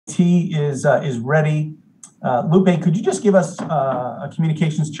is ready. Lupe, could you just give us a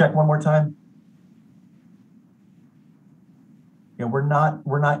communications check one more time? Yeah, we're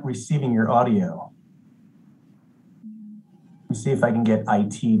not receiving your audio. Let me see if I can get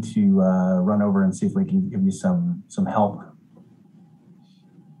IT to run over and see if we can give you some help.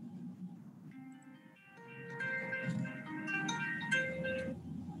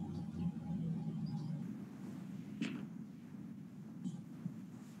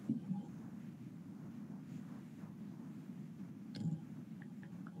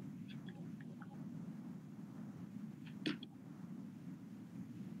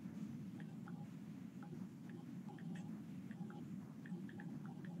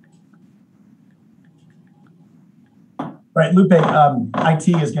 All right, Lupe, IT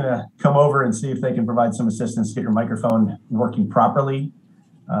is going to come over and see if they can provide some assistance to get your microphone working properly.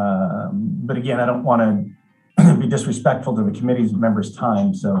 But again, I don't want to be disrespectful to the committee's members'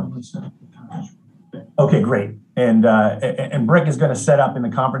 time. So, okay, great. And Brick is going to set up in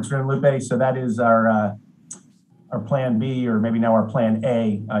the conference room, Lupe. So that is our plan B, or maybe now our plan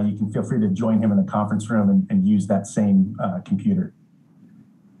A. You can feel free to join him in the conference room and use that same computer.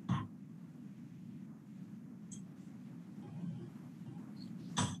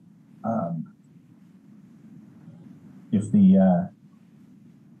 If the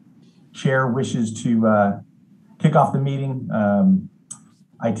chair wishes to kick off the meeting,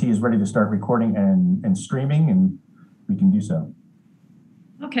 IT is ready to start recording and streaming, and we can do so.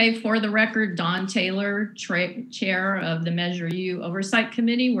 Okay, for the record, Dawn Taylor, Chair of the Measure U Oversight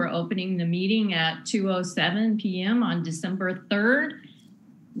Committee. We're opening the meeting at 2:07 p.m. on December 3rd.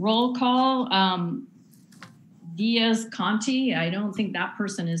 Roll call, Diaz Conti. I don't think that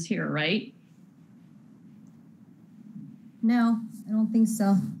person is here, right? No, I don't think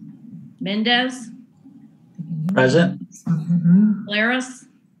so. Mendez? Present. Claris?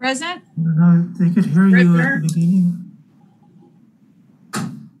 Present. No, they could hear you at the beginning.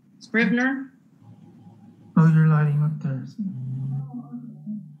 Scrivener? Oh, you're lighting up there.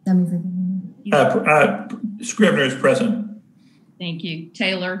 That means Scrivener is present. Thank you.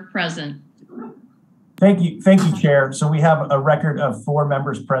 Taylor, present. Thank you, Chair. So we have a record of 4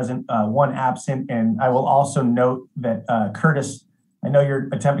 members present, 1 absent, and I will also note that Curtis, I know you're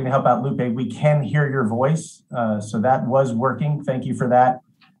attempting to help out Lupe. We can hear your voice, so that was working. Thank you for that.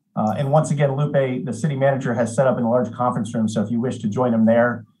 And once again, Lupe, the city manager has set up in a large conference room, so if you wish to join him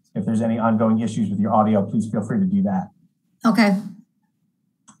there, if there's any ongoing issues with your audio, please feel free to do that. okay.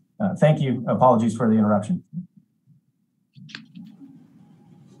 Thank you. Apologies for the interruption.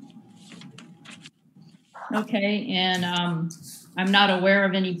 Okay, and I'm not aware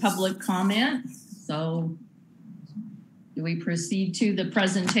of any public comment, so do we proceed to the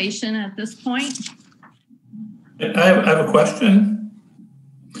presentation at this point? I have a question.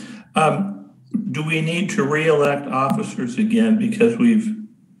 Do we need to re-elect officers again because we've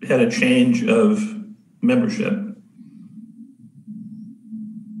had a change of membership?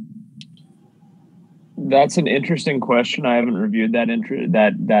 That's an interesting question. I haven't reviewed that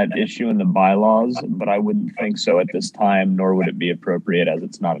issue in the bylaws, but I wouldn't think so at this time, nor would it be appropriate as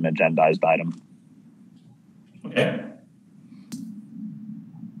it's not an agendized item. Okay.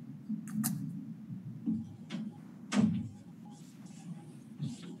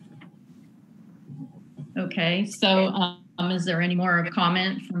 Okay, so is there any more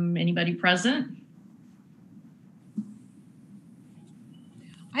comment from anybody present?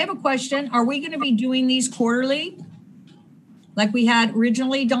 I have a question. Are we going to be doing these quarterly? Like we had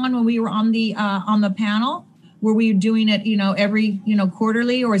originally, Dawn, when we were on the panel? Were we doing it, every,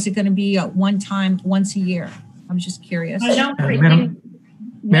 quarterly, or is it going to be one time, once a year? I'm just curious.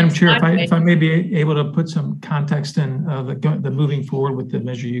 Madam Chair, if I may be able to put some context in the moving forward with the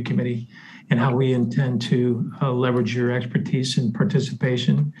Measure U committee and how we intend to leverage your expertise and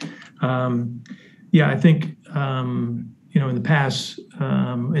participation. I think, in the past,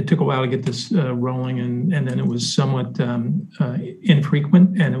 it took a while to get this rolling, and then it was somewhat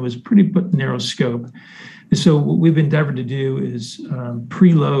infrequent, and it was pretty narrow scope. So what we've endeavored to do is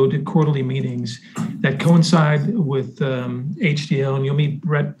preload quarterly meetings that coincide with HDL, and you'll meet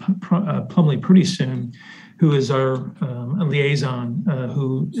Brett Plumley pretty soon, who is our liaison,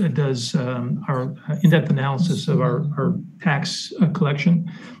 who does our in-depth analysis of our tax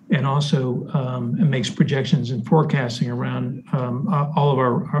collection, and also makes projections and forecasting around all of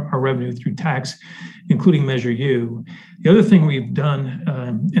our revenue through tax, including Measure U. The other thing we've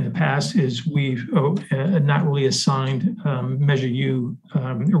done in the past is we've not really assigned Measure U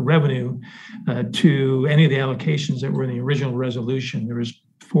revenue to any of the allocations that were in the original resolution. There was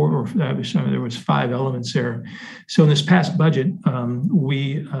there was 5 elements there. So in this past budget,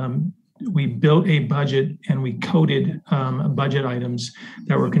 we built a budget and we coded budget items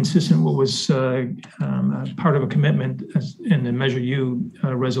that were consistent with what was part of a commitment in the Measure U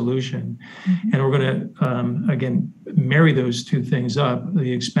resolution. Mm-hmm. And we're going to, again, marry those two things up,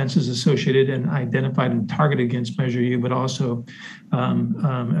 the expenses associated and identified and targeted against Measure U, but also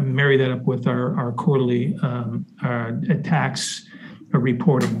marry that up with our quarterly tax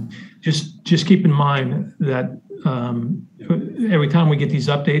reporting. Just keep in mind that every time we get these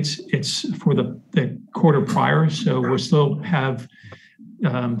updates, it's for the quarter prior. So we'll still have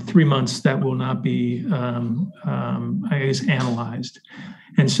 3 months that will not be, analyzed.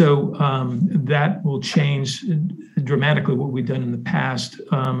 And so that will change dramatically what we've done in the past.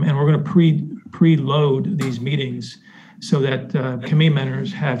 And we're going to preload these meetings so that committee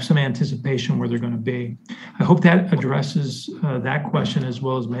members have some anticipation where they're going to be. I hope that addresses that question as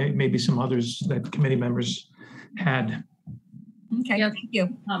well as maybe some others that committee members had. Okay, yeah, thank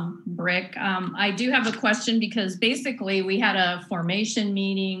you. Brick, I do have a question because basically we had a formation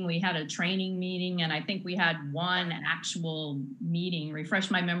meeting, we had a training meeting, and I think we had one actual meeting.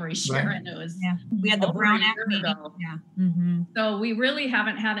 Refresh my memory, Sharon. Right. It was we had the Brown Act meeting. Yeah. Mm-hmm. So we really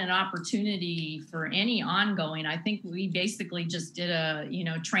haven't had an opportunity for any ongoing. I think we basically just did a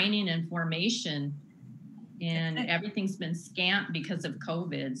training and formation. And everything's been scant because of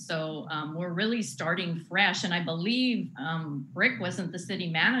COVID. So we're really starting fresh. And I believe Brick wasn't the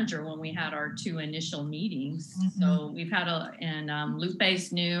city manager when we had our 2 initial meetings. Mm-hmm. So we've had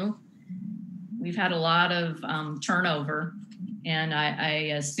Lupe's new. We've had a lot of turnover. And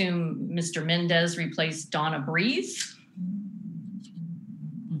I assume Mr. Mendez replaced Donna Breeze.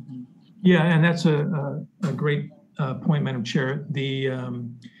 Mm-hmm. Yeah, and that's a great point, Madam Chair.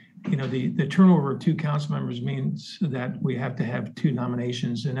 The turnover of 2 council members means that we have to have 2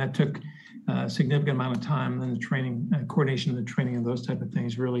 nominations, and that took a significant amount of time. And then the training, coordination of the training and those type of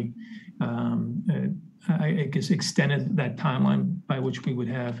things really, I guess, extended that timeline by which we would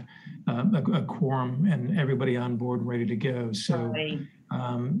have a quorum and everybody on board ready to go. So,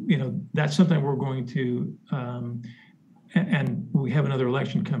 that's something we're going to, and we have another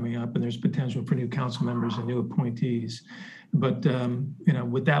election coming up, and there's potential for new council members and new appointees. But,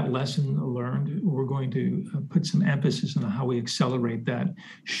 with that lesson learned, we're going to put some emphasis on how we accelerate that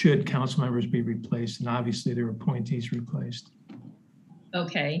should council members be replaced and obviously their appointees replaced.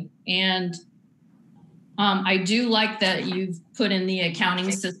 Okay. And I do like that you've put in the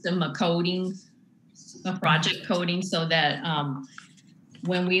accounting system a project coding so that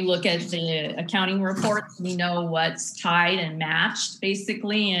when we look at the accounting reports, we know what's tied and matched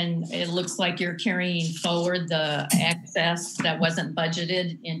basically. And it looks like you're carrying forward the excess that wasn't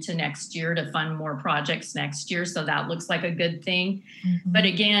budgeted into next year to fund more projects next year. So that looks like a good thing. Mm-hmm. But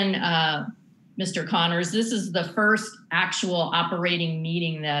again, Mr. Connors, this is the first actual operating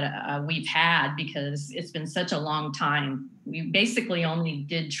meeting that we've had because it's been such a long time. We basically only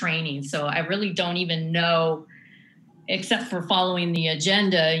did training. So I really don't even know, except for following the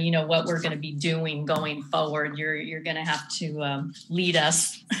agenda, what we're going to be doing going forward. You're going to have to lead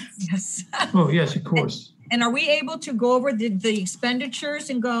us. Yes. Oh, yes, of course. And are we able to go over the expenditures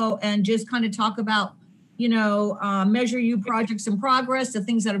and go and just kind of talk about, Measure U projects in progress, the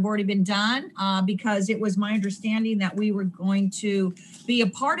things that have already been done? Because it was my understanding that we were going to be a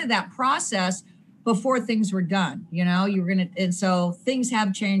part of that process before things were done. You were going to, and so things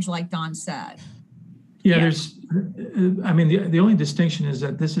have changed, like Don said. Yeah, the only distinction is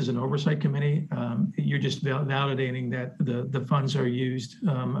that this is an oversight committee. You're just validating that the funds are used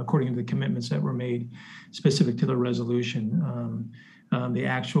according to the commitments that were made specific to the resolution. The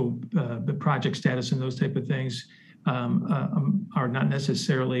actual the project status and those type of things are not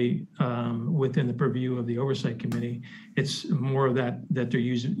necessarily within the purview of the oversight committee. It's more of that they're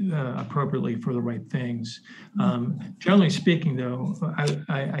used appropriately for the right things. Generally speaking, though,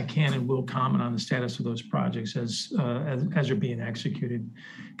 I can and will comment on the status of those projects as they're being executed,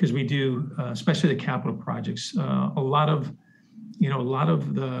 because we do, especially the capital projects, a lot of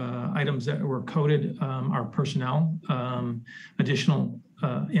the items that were coded are personnel, additional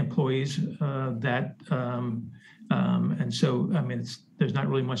employees and so, there's not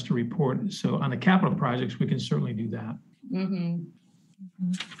really much to report. So on the capital projects, we can certainly do that. Mm-hmm.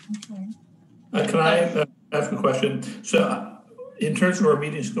 Okay. Can I ask a question? So in terms of our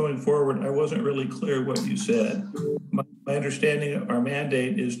meetings going forward, I wasn't really clear what you said. My understanding, our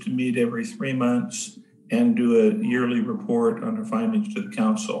mandate is to meet every 3 months and do a yearly report on our findings to the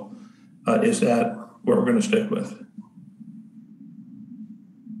council. Is that what we're going to stick with?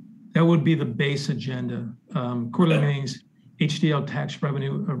 That would be the base agenda. Quarterly meetings HDL tax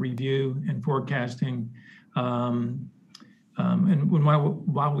revenue review and forecasting. And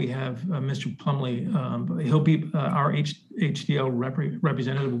while we have Mr. Plumley, he'll be our HDL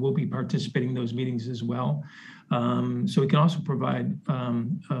representative will be participating in those meetings as well. So we can also provide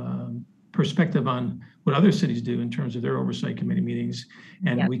perspective on what other cities do in terms of their oversight committee meetings,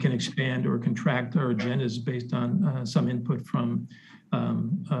 and we can expand or contract our agendas based on some input from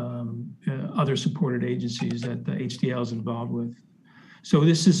other supported agencies that the HDL is involved with. So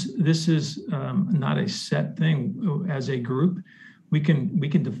this is not a set thing. As a group, we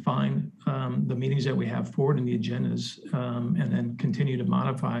can define the meetings that we have forward in the agendas, and then continue to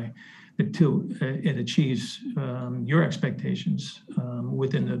modify it till it achieves your expectations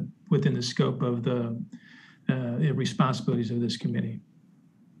within the scope of the responsibilities of this committee.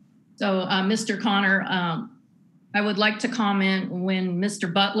 So, Mr. Connor, I would like to comment when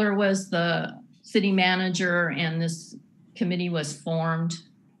Mr. Butler was the city manager and this committee was formed.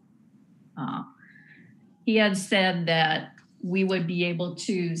 He had said that we would be able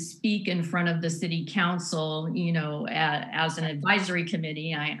to speak in front of the city council, you know, as an advisory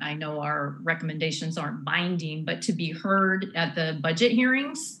committee. I know our recommendations aren't binding, but to be heard at the budget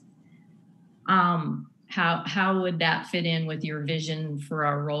hearings. How would that fit in with your vision for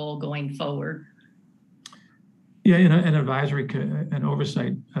our role going forward? Yeah, in an advisory and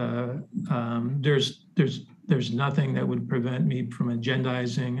oversight, there's nothing that would prevent me from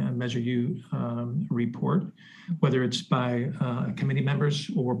agendizing a Measure U report, whether it's by committee members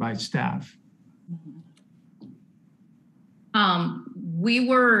or by staff. We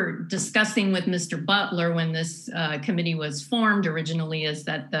were discussing with Mr. Butler when this committee was formed originally is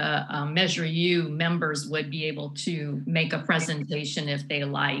that the Measure U members would be able to make a presentation if they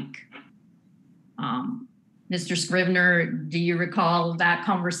like. Mr. Scrivener, do you recall that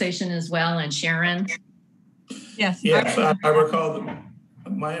conversation as well? And Sharon? Yes. Yes, I recall that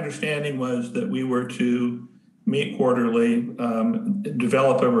my understanding was that we were to meet quarterly,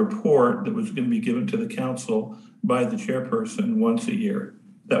 develop a report that was going to be given to the council by the chairperson once a year.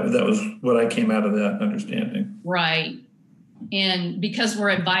 That was what I came out of that understanding. Right. And because we're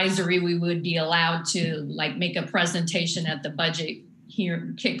advisory, we would be allowed to like make a presentation at the budget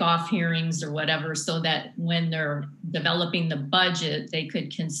kickoff hearings or whatever, so that when they're developing the budget, they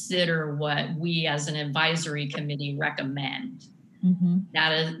could consider what we as an advisory committee recommend. Mm-hmm.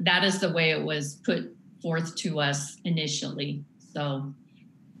 That is the way it was put forth to us initially. So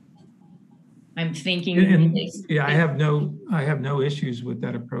I'm thinking. Yeah, I have no issues with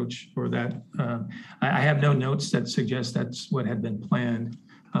that approach or that. I have no notes that suggest that's what had been planned,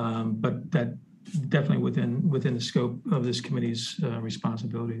 but that definitely within the scope of this committee's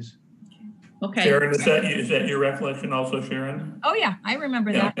responsibilities. Okay. Sharon, is that your recollection also, Sharon? Oh yeah, I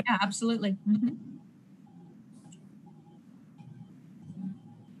remember that. Yeah, absolutely. Mm-hmm.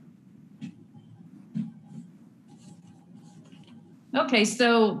 Okay,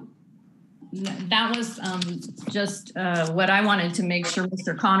 so that was just what I wanted to make sure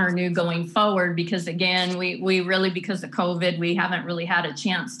Mr. Connor knew going forward, because again, we really, because of COVID, we haven't really had a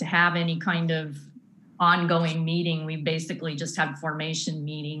chance to have any kind of ongoing meeting. We basically just had formation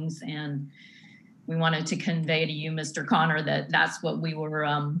meetings, and we wanted to convey to you, Mr. Connor, that that's what we were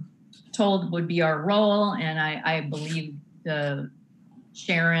told would be our role. And I believe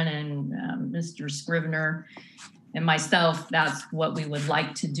Sharon and Mr. Scrivener and myself, that's what we would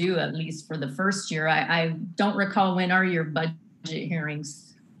like to do, at least for the first year. I don't recall, when are your budget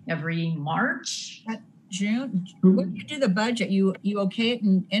hearings? Every March? June. When you do the budget, you okay it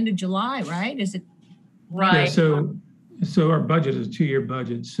in end of July, right? Is it? Right. Yeah, so our budget is a 2-year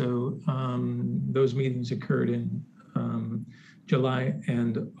budget. So those meetings occurred in July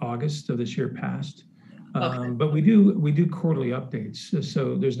and August of this year past. Okay. But we do quarterly updates.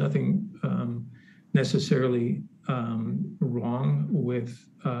 So there's nothing necessarily wrong with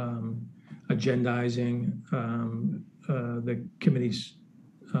agendizing the committee's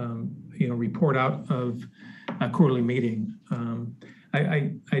report out of a quarterly meeting.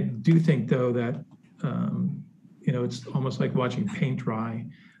 I do think though that it's almost like watching paint dry,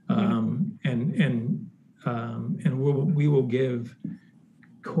 and we will give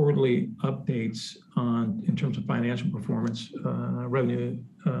quarterly updates in terms of financial performance, revenue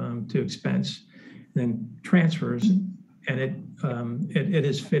to expense, then transfers, and it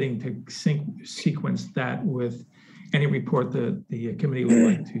is fitting to sequence that with any report that the committee would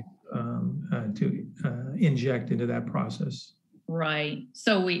like to inject into that process. Right.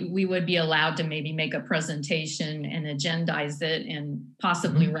 So we would be allowed to maybe make a presentation and agendize it and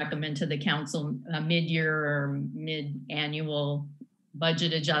possibly recommend to the council mid-year or mid-annual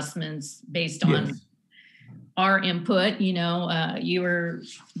budget adjustments based on our input. You were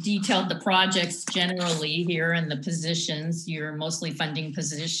detailed the projects generally here and the positions. You're mostly funding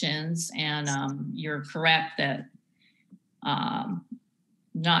positions, and you're correct that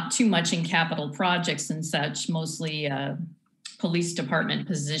not too much in capital projects and such, mostly police department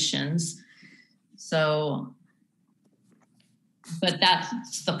positions. So, but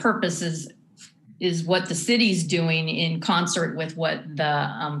that's the purpose is what the city's doing in concert with what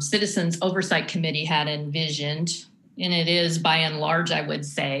the Citizens Oversight Committee had envisioned. And it is by and large, I would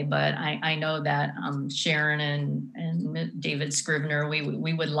say, but I know that Sharon and David Scrivener,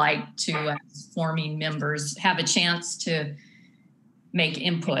 we would like to, as forming members, have a chance to make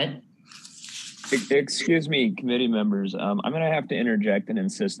input. Excuse me, committee members. I'm going to have to interject and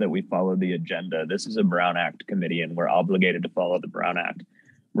insist that we follow the agenda. This is a Brown Act committee, and we're obligated to follow the Brown Act.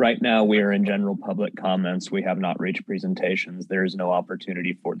 Right now, we are in general public comments. We have not reached presentations. There is no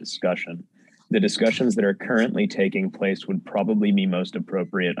opportunity for discussion. The discussions that are currently taking place would probably be most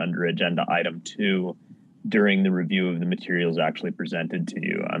appropriate under agenda item 2 during the review of the materials actually presented to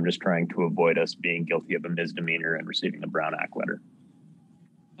you. I'm just trying to avoid us being guilty of a misdemeanor and receiving a Brown Act letter.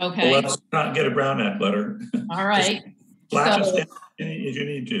 Okay. Well, let's not get a Brown Act letter. All right. Flash us down if you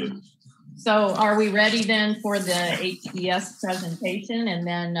need to. So are we ready then for the HDS presentation? And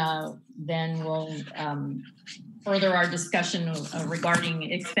then we'll further our discussion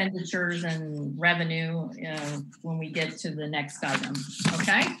regarding expenditures and revenue when we get to the next item.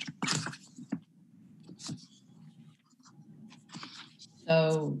 Okay.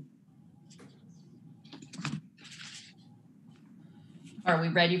 So are we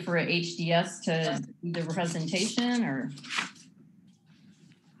ready for a HDS to do the presentation, or?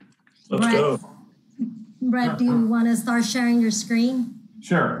 Let's go. Brett, do you want to start sharing your screen?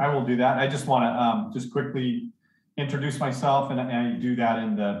 Sure, I will do that. I just want to just quickly introduce myself, and I do that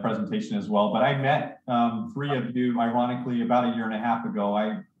in the presentation as well. But I met 3 of you, ironically, about a year and a half ago.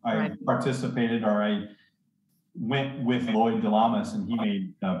 I participated, or I went with Lloyd DeLamas, and he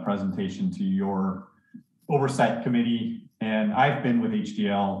made a presentation to your oversight committee. And I've been with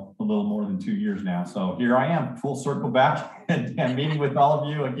HDL a little more than 2 years now. So here I am, full circle back and meeting with all of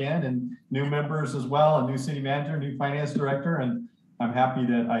you again, and new members as well, a new city manager, new finance director. And I'm happy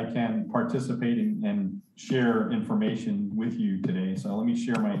that I can participate and share information with you today. So let me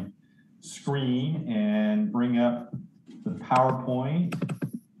share my screen and bring up the PowerPoint.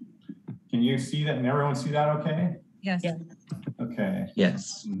 Can you see that? And everyone see that okay? Yes. Okay.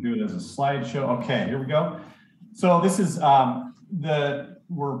 Yes. Do it as a slideshow. Okay, here we go. So this is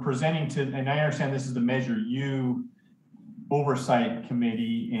we're presenting to, and I understand this is the Measure U Oversight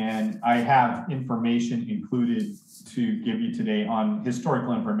Committee, and I have information included to give you today on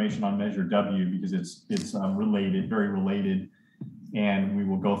historical information on Measure W, because it's related, very related, and we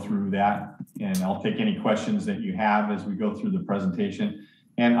will go through that, and I'll take any questions that you have as we go through the presentation.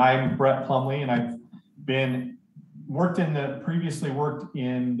 And I'm Brett Plumley, and I've previously worked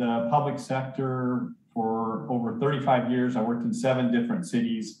in the public sector for over 35 years. I worked in 7 different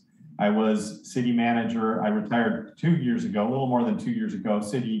cities. I was city manager. I retired 2 years ago, a little more than 2 years ago,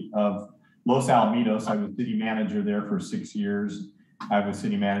 city of Los Alamitos. I was city manager there for 6 years. I was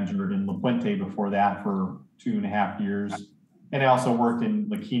city manager in La Puente before that for 2.5 years. And I also worked in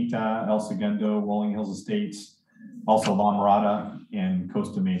La Quinta, El Segundo, Rolling Hills Estates, also La Mirada and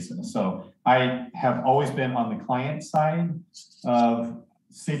Costa Mesa. So I have always been on the client side of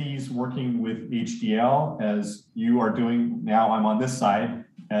cities working with HDL, as you are doing now. I'm on this side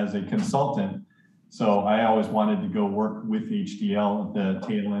as a consultant. So I always wanted to go work with HDL at the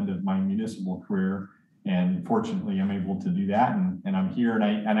tail end of my municipal career. And fortunately, I'm able to do that. And I'm here,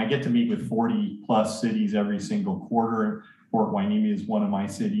 and I get to meet with 40 plus cities every single quarter. Fort Hueneme is one of my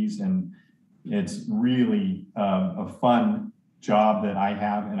cities, and it's really a fun job that I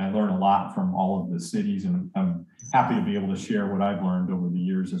have, and I learn a lot from all of the cities, and I'm happy to be able to share what I've learned over the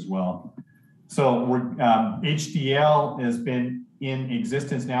years as well. So HDL has been in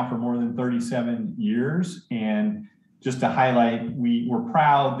existence now for more than 37 years, and just to highlight, we're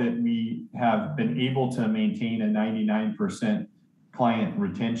proud that we have been able to maintain a 99% client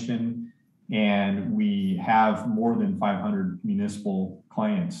retention, and we have more than 500 municipal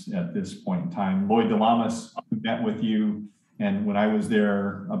clients at this point in time. Lloyd DeLamas, who met with you, and when I was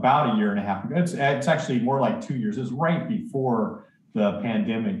there about a year and a half ago, it's actually more like 2 years. It's right before the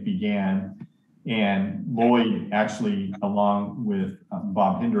pandemic began. And Lloyd actually, along with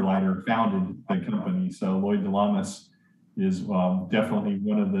Bob Hinderleiter, founded the company. So Lloyd DeLamas is definitely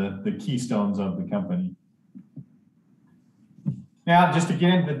one of the keystones of the company. Now, just to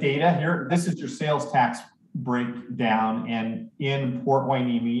get into the data here, this is your sales tax breakdown. And in Port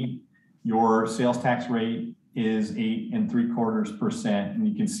Hueneme, your sales tax rate is 8.75%. And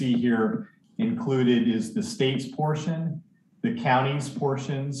you can see here included is the state's portion, the county's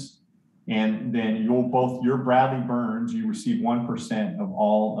portions, and then your Bradley Burns, you receive 1% of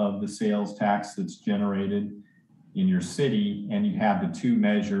all of the sales tax that's generated in your city. And you have the two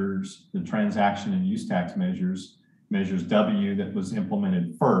measures, the transaction and use tax measures, measures W that was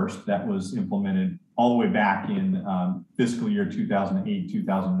implemented first, that was implemented all the way back in fiscal year 2008,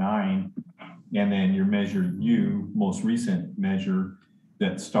 2009. And then your measure U, most recent measure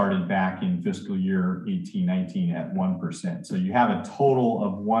that started back in fiscal year 18, 19 at 1%. So you have a total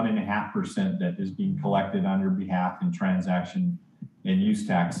of 1.5% that is being collected on your behalf in transaction and use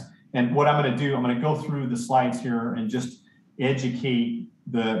tax. And what I'm going to do, I'm going to go through the slides here and just educate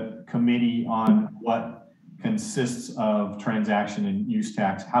the committee on what consists of transaction and use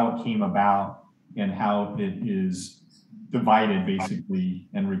tax, how it came about, and how it is divided basically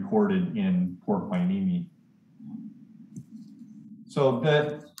and recorded in Port Hueneme. So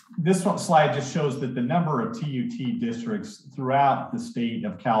this slide just shows that the number of TUT districts throughout the state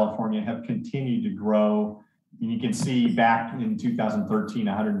of California have continued to grow. And you can see back in 2013,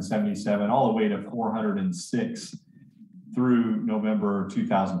 177, all the way to 406 through November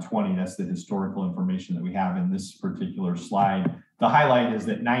 2020. That's the historical information that we have in this particular slide. The highlight is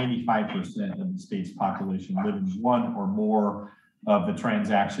that 95% of the state's population live in one or more of the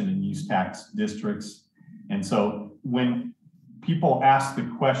transaction and use tax districts. And so when people ask the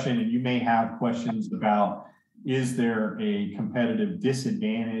question, and you may have questions about, is there a competitive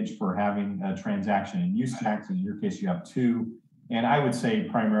disadvantage for having a transaction and use tax? In your case, you have two. And I would say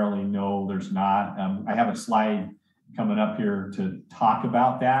primarily, no, there's not. I have a slide coming up here to talk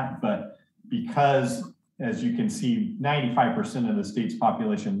about that, but because, as you can see, 95% of the state's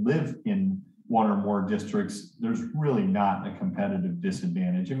population live in one or more districts, there's really not a competitive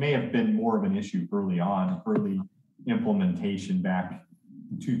disadvantage. It may have been more of an issue early implementation back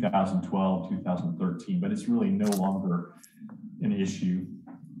in 2012, 2013, but it's really no longer an issue.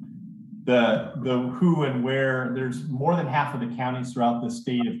 The who and where, there's more than half of the counties throughout the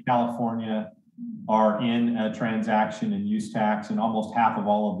state of California are in a transaction and use tax, and almost half of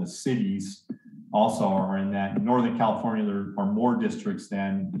all of the cities also are in that. In Northern California, there are more districts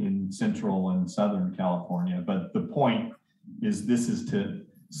than in Central and Southern California. But the point is, this is to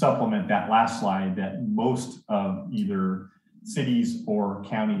supplement that last slide, that most of either cities or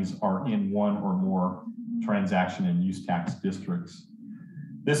counties are in one or more transaction and use tax districts.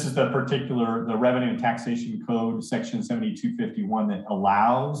 This is the Revenue and Taxation Code, section 7251, that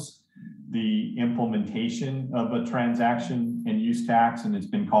allows the implementation of a transaction and use tax, and it's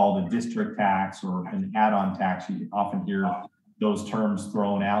been called a district tax or an add-on tax. You often hear those terms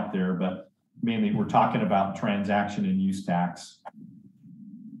thrown out there, but mainly we're talking about transaction and use tax.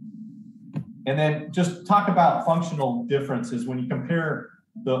 And then just talk about functional differences. When you compare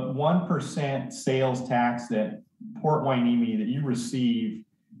the 1% sales tax that Port Hueneme that you receive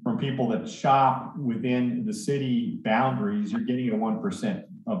from people that shop within the city boundaries, you're getting a 1%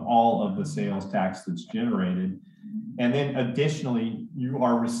 of all of the sales tax that's generated. And then additionally, you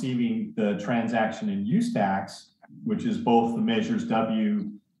are receiving the transaction and use tax, which is both the measures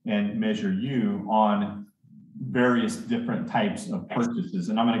W and measure U on various different types of purchases.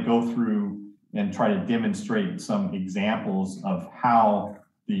 And I'm going to go through and try to demonstrate some examples of how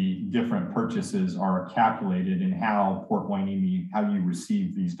the different purchases are calculated and how Port Hueneme, how you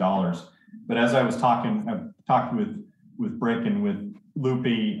receive these dollars. But as I was talking, I've talked with Brick and with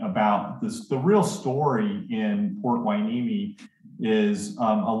Lupe about this, the real story in Port Hueneme is a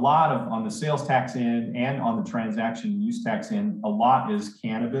lot of, on the sales tax end and on the transaction use tax end, a lot is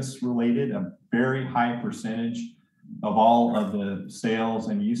cannabis related. A very high percentage of all of the sales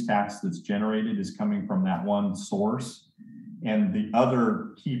and use tax that's generated is coming from that one source. And the other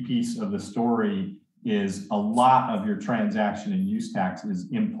key piece of the story is a lot of your transaction and use tax is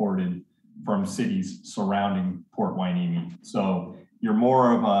imported from cities surrounding Port Hueneme. So you're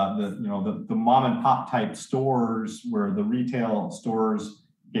more of the mom and pop type stores where the retail stores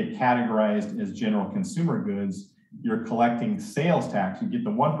get categorized as general consumer goods. You're collecting sales tax. You get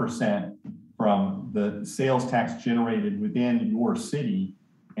the 1% from the sales tax generated within your city.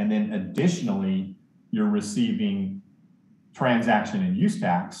 And then additionally, you're receiving transaction and use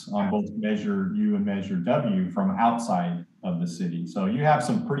tax on both measure U and measure W from outside of the city. So you have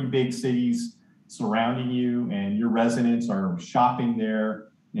some pretty big cities surrounding you, and your residents are shopping there,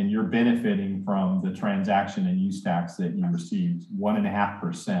 and you're benefiting from the transaction and use tax that you received,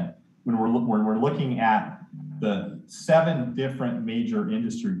 1.5%. When we're looking at the 7 different major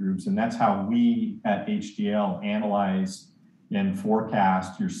industry groups, and that's how we at HDL analyze and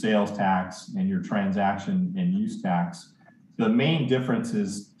forecast your sales tax and your transaction and use tax. The main difference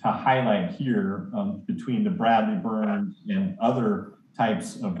is to highlight here between the Bradley Burns and other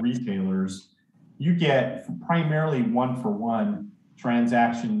types of retailers, you get primarily one-for-one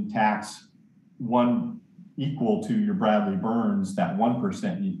transaction tax, one equal to your Bradley Burns, that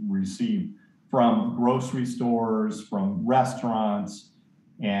 1% you receive from grocery stores, from restaurants,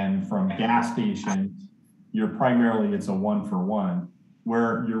 and from gas stations. It's a one-for-one.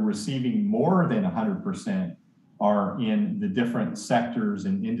 Where you're receiving more than 100% are in the different sectors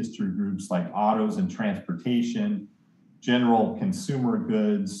and industry groups like autos and transportation, general consumer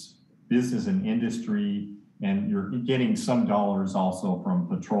goods, business and industry, and you're getting some dollars also from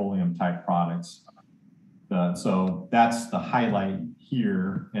petroleum type products. So that's the highlight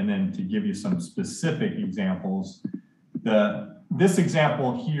here. And then to give you some specific examples, this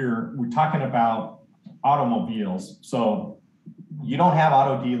example here, we're talking about automobiles. So you don't have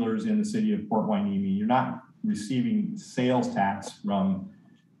auto dealers in the city of Port Hueneme. You're not receiving sales tax from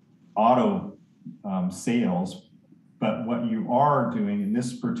auto sales. But what you are doing in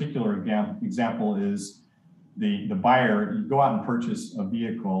this particular example is the buyer, you go out and purchase a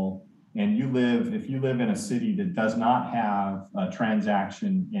vehicle, and if you live in a city that does not have a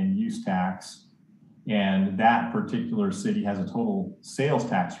transaction and use tax, and that particular city has a total sales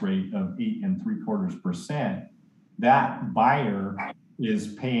tax rate of 8.75%, that buyer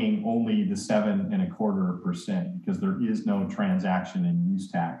is paying only the 7.25% because there is no transaction and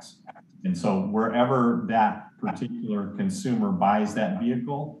use tax. And so wherever that particular consumer buys that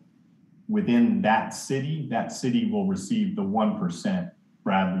vehicle within that city will receive the 1%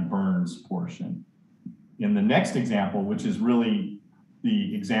 Bradley Burns portion. In the next example, which is really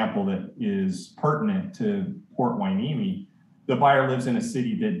the example that is pertinent to Port Hueneme, the buyer lives in a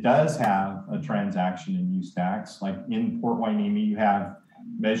city that does have a transaction and use tax. Like in Port Hueneme, you have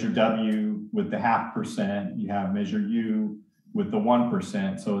Measure W with the 0.5%, you have Measure U with the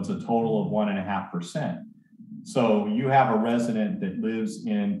 1%, so it's a total of 1.5%. So you have a resident that lives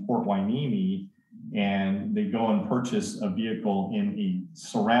in Port Hueneme and they go and purchase a vehicle in a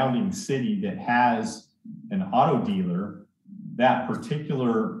surrounding city that has an auto dealer. That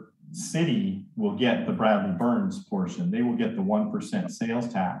particular city will get the Bradley Burns portion. They will get the 1% sales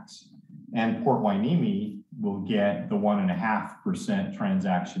tax, and Port Hueneme will get the 1.5%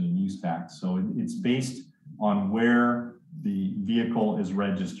 transaction and use tax. So it's based on where the vehicle is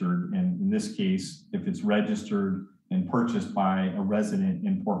registered. And in this case, if it's registered and purchased by a resident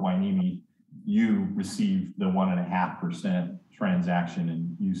in Port Hueneme, you receive the 1.5% transaction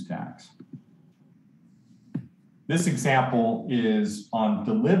and use tax. This example is on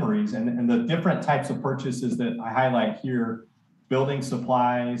deliveries and the different types of purchases that I highlight here: building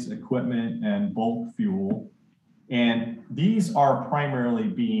supplies, equipment, and bulk fuel. And these are primarily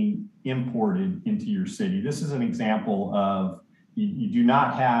being imported into your city. This is an example of you do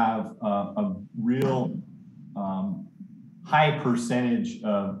not have a real high percentage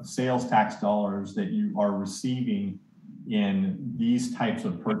of sales tax dollars that you are receiving in these types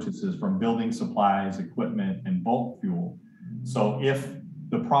of purchases from building supplies, equipment, and bulk fuel. So if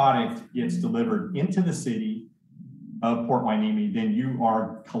the product gets delivered into the city of Port Hueneme, then you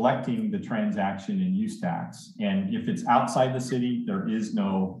are collecting the transaction and use tax. And if it's outside the city, there is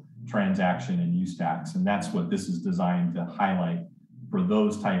no transaction and use tax. And that's what this is designed to highlight for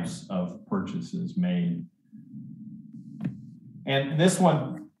those types of purchases made. And this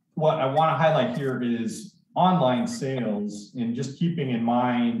one, what I want to highlight here is online sales, and just keeping in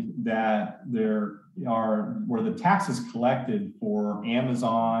mind that there are where the tax is collected for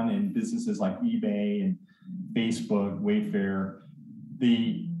Amazon and businesses like eBay and Facebook, Wayfair,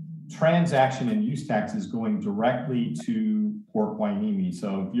 the transaction and use tax is going directly to Port Hueneme.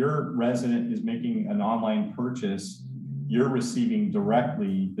 So if your resident is making an online purchase, you're receiving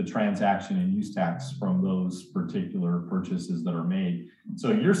directly the transaction and use tax from those particular purchases that are made.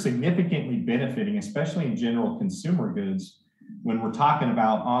 So you're significantly benefiting, especially in general consumer goods. When we're talking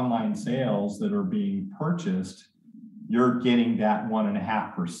about online sales that are being purchased, you're getting that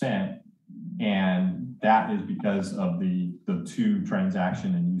 1.5%. And that is because of the two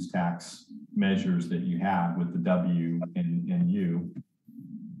transaction and use tax measures that you have with the W and U.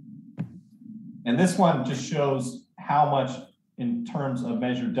 And this one just shows how much in terms of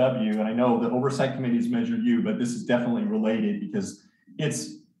Measure W, and I know the Oversight Committee is Measure U, but this is definitely related because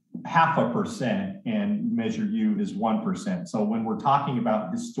it's 0.5% and Measure U is 1%. So when we're talking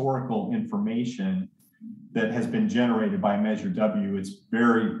about historical information that has been generated by Measure W, it's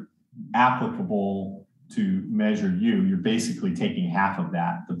very applicable to Measure U. You're basically taking half of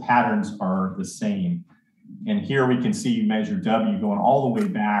that. The patterns are the same. And here we can see Measure W going all the way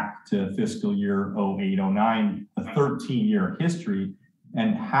back to fiscal year 08-09, a 13-year history,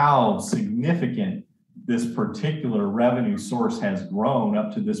 and how significant this particular revenue source has grown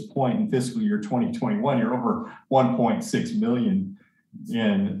up to this point in fiscal year 2021. You're over 1.6 million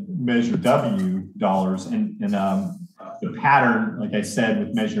in Measure W dollars. And the pattern, like I said,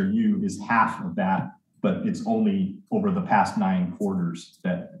 with Measure U is half of that, but it's only over the past 9 quarters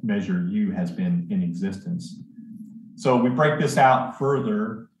that Measure U has been in existence. So we break this out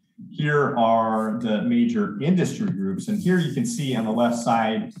further. Here are the major industry groups. And here you can see on the left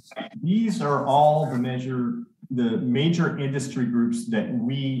side, these are all the major industry groups that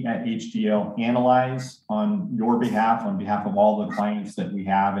we at HDL analyze on your behalf, on behalf of all the clients that we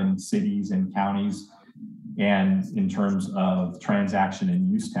have in cities and counties, and in terms of transaction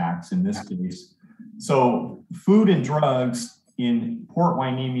and use tax in this case. So food and drugs in Port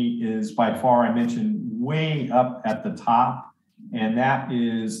Hueneme is by far, I mentioned, way up at the top. And that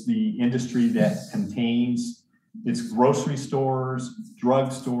is the industry that contains its grocery stores,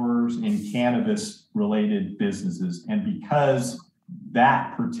 drug stores, and cannabis related businesses. And because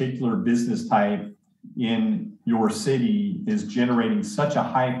that particular business type in your city is generating such a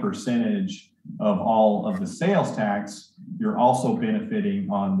high percentage of all of the sales tax, you're also benefiting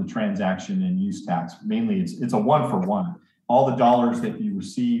on the transaction and use tax. Mainly it's a 1-for-1. All the dollars that you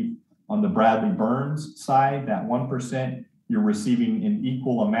receive on the Bradley Burns side, that 1%, you're receiving an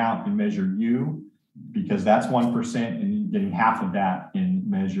equal amount in Measure U, because that's 1%, and you're getting half of that in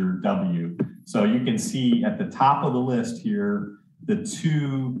Measure W. So you can see at the top of the list here, the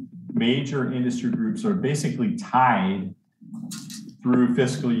 2 major industry groups are basically tied through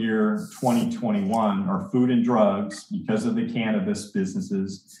fiscal year 2021, are food and drugs because of the cannabis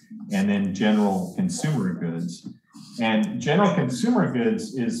businesses, and then general consumer goods. And general consumer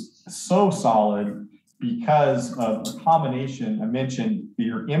goods is so solid because of a combination. I mentioned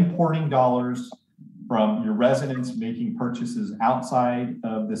you're importing dollars from your residents making purchases outside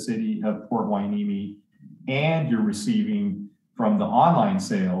of the city of Port Hueneme, and you're receiving from the online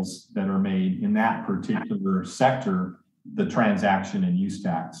sales that are made in that particular sector, the transaction and use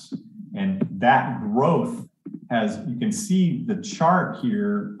tax. And that growth has, you can see the chart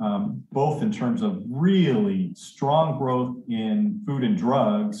here, both in terms of really strong growth in food and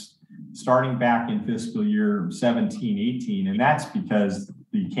drugs, starting back in fiscal year 17-18. And that's because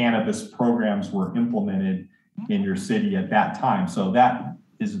the cannabis programs were implemented in your city at that time. So that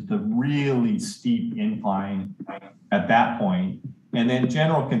is the really steep incline at that point. And then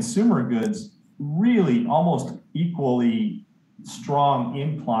general consumer goods, really almost equally strong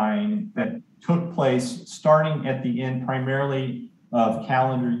incline that took place starting at the end primarily of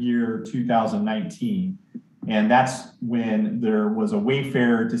calendar year 2019. And that's when there was a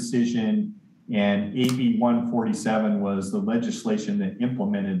Wayfair decision, and AB 147 was the legislation that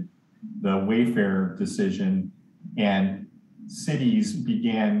implemented the Wayfair decision, and cities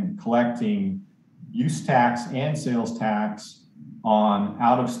began collecting use tax and sales tax on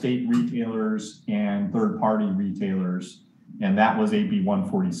out-of-state retailers and third-party retailers. And that was AB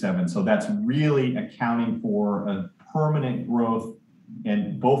 147. So that's really accounting for a permanent growth,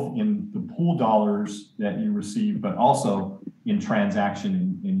 and both in the pool dollars that you receive, but also in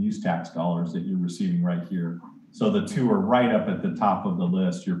transaction and use tax dollars that you're receiving right here. So the 2 are right up at the top of the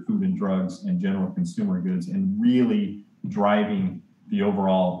list, your food and drugs and general consumer goods, and really driving the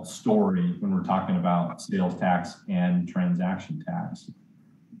overall story when we're talking about sales tax and transaction tax.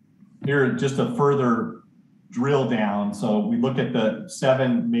 Here, just a further drill down. So we look at the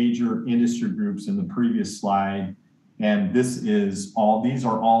 7 major industry groups in the previous slide, and these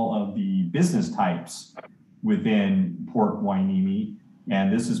are all of the business types within Port Hueneme.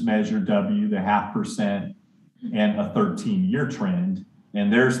 And this is Measure W, the 0.5%, and a 13-year trend.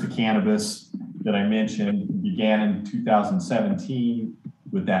 And there's the cannabis that I mentioned, began in 2017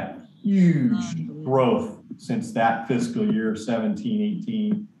 with that huge growth since that fiscal year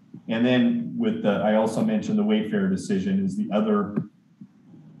 17-18. And then with I also mentioned the Wayfair decision is the other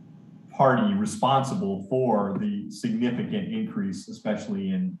party responsible for the significant increase, especially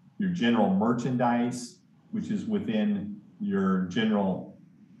in your general merchandise, which is within your general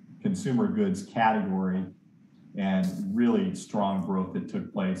consumer goods category, and really strong growth that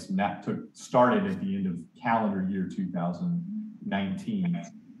took place. And that started at the end of calendar year 2019.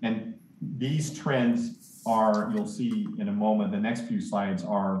 And these trends are, you'll see in a moment, the next few slides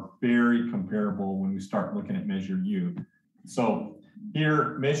are very comparable when we start looking at Measure U. So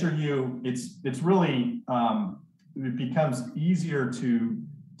here, Measure U, it's really, it becomes easier to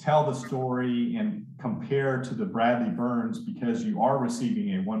tell the story and compare to the Bradley Burns because you are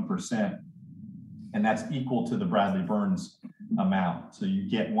receiving a 1% and that's equal to the Bradley Burns amount. So you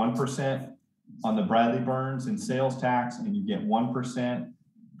get 1% on the Bradley Burns in sales tax, and you get 1%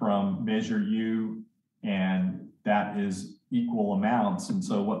 from Measure U, and that is equal amounts. And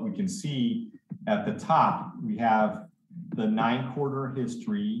so what we can see at the top, we have the 9-quarter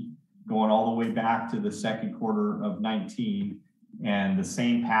history going all the way back to the second quarter of 19, and the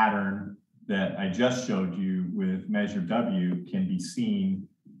same pattern that I just showed you with Measure W can be seen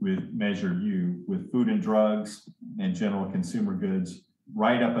with Measure U, with food and drugs and general consumer goods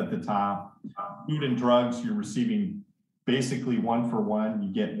right up at the top. Food and drugs, you're receiving basically 1-for-1.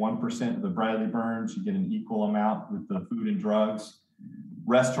 You get 1% of the Bradley Burns, you get an equal amount with the food and drugs.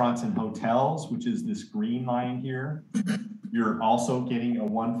 Restaurants and hotels, which is this green line here, you're also getting a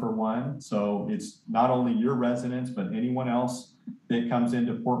 1-for-1. So it's not only your residents, but anyone else that comes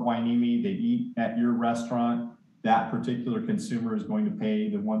into Port Hueneme, they eat at your restaurant, that particular consumer is going to pay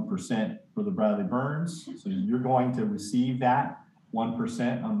the 1% for the Bradley Burns. So you're going to receive that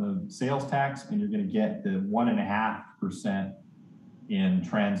 1% on the sales tax, and you're going to get the 1.5% in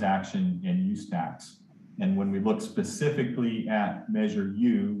transaction and use tax. And when we look specifically at Measure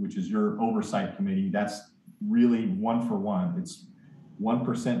U, which is your oversight committee, that's really 1-for-1. It's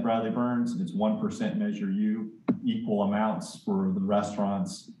 1% Bradley Burns, it's 1% Measure U, equal amounts for the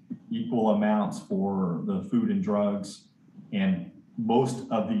restaurants, equal amounts for the food and drugs, and most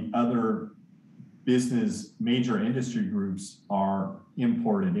of the other business major industry groups are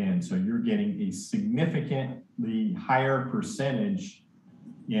imported in. So you're getting a significantly higher percentage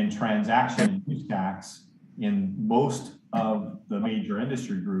in transaction and use tax in most of the major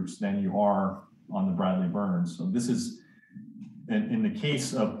industry groups than you are on the Bradley Burns. So this is, in the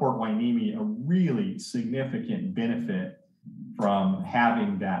case of Port Hueneme, a really significant benefit from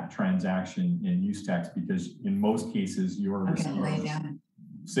having that transaction and use tax, because in most cases you're receiving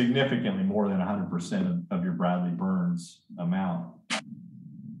significantly more than 100% of your Bradley Burns amount.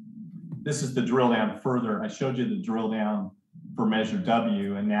 This is the drill down further. I showed you the drill down for Measure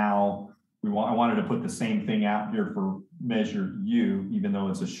W, and now I wanted to put the same thing out here for Measure U, even though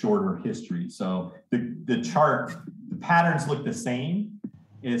it's a shorter history. So the chart, the patterns look the same.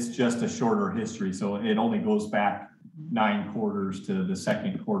 It's just a shorter history. So it only goes back 9 quarters to the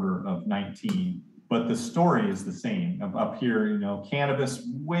second quarter of 19. But the story is the same. Up here, you know, cannabis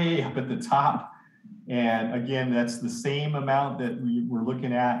way up at the top. And again, that's the same amount that we were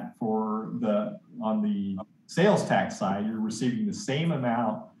looking at for on the sales tax side. You're receiving the same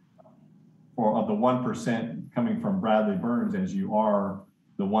amount of the 1% coming from Bradley Burns as you are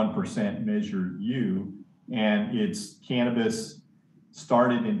the 1% Measure U. And it's cannabis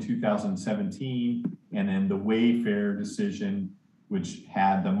started in 2017, and then the Wayfair decision, which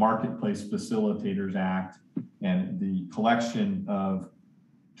had the Marketplace Facilitators Act and the collection of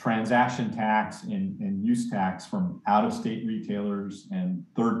transaction tax and use tax from out-of-state retailers and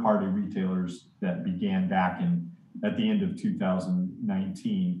third-party retailers that began back at the end of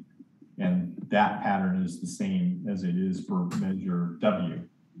 2019. And that pattern is the same as it is for Measure W.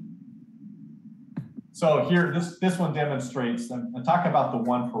 So here, this one demonstrates, I'm talking about the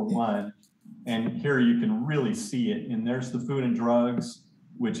 1-for-1. And here you can really see it. And there's the food and drugs,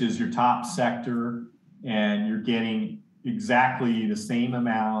 which is your top sector. And you're getting exactly the same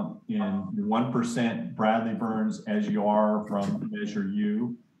amount in the 1% Bradley Burns as you are from Measure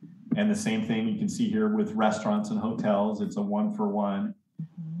U. And the same thing you can see here with restaurants and hotels. It's a 1-for-1.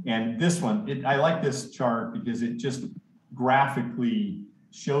 And this one, I like this chart because it just graphically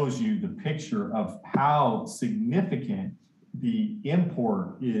shows you the picture of how significant the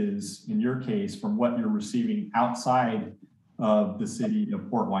import is, in your case, from what you're receiving outside of the city of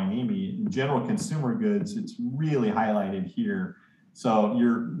Port Hueneme. In general consumer goods, it's really highlighted here. So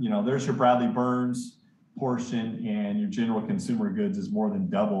there's your Bradley Burns portion, and your general consumer goods is more than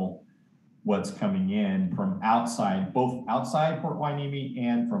double what's coming in from outside, both outside Port Hueneme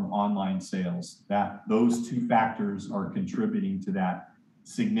and from online sales. Those two factors are contributing to that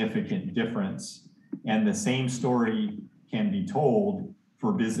significant difference. And the same story can be told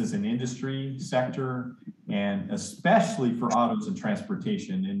for business and industry sector, and especially for autos and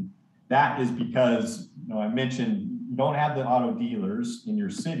transportation. And that is because, I mentioned you don't have the auto dealers in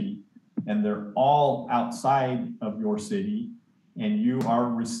your city, and they're all outside of your city, and you are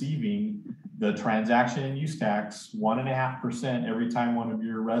receiving the transaction and use tax 1.5% every time one of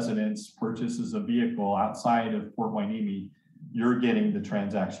your residents purchases a vehicle outside of Port Hueneme. You're getting the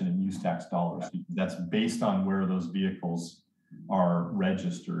transaction and use tax dollars. That's based on where those vehicles are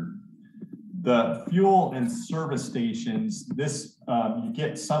registered. The fuel and service stations, this you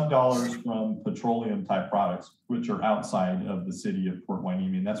get some dollars from petroleum type products, which are outside of the city of Port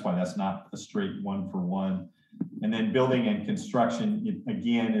Hueneme, and that's why that's not a straight one for one. And then building and construction, it,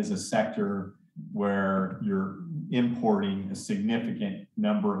 again, is a sector where you're importing a significant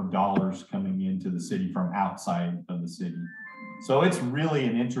number of dollars coming into the city from outside of the city. So it's really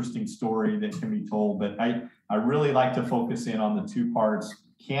an interesting story that can be told, but I really like to focus in on the two parts.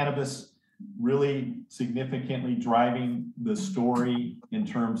 Cannabis really significantly driving the story in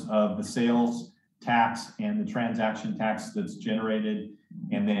terms of the sales tax and the transaction tax that's generated,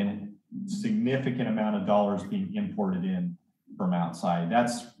 and then significant amount of dollars being imported in from outside.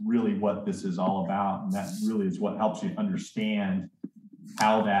 That's really what this is all about, and that really is what helps you understand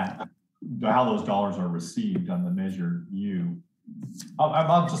how those dollars are received on the Measure U.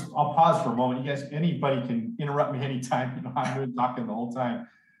 I'll pause for a moment. You guys, anybody can interrupt me anytime. You know, I'm really talking the whole time.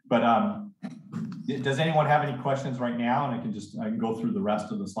 But does anyone have any questions right now? And I can go through the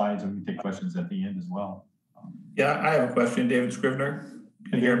rest of the slides, and we can take questions at the end as well. Yeah, I have a question, David Scrivener.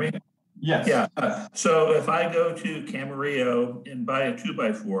 Can you hear me? Yes. Yeah. So if I go to Camarillo and buy a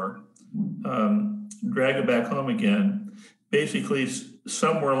 2x4, drag it back home again, basically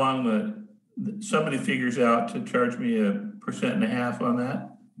somewhere along somebody figures out to charge me 1.5% on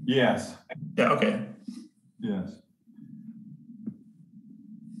that? Yes. Yeah, okay. Yes.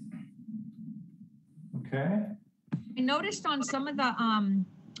 Okay. I noticed on some of the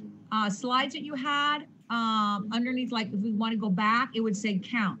slides that you had underneath, like if we want to go back, it would say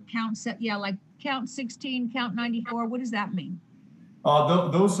count, yeah, like count 16, count 94. What does that mean?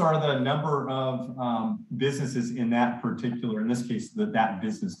 Those are the number of businesses in that particular, in this case, that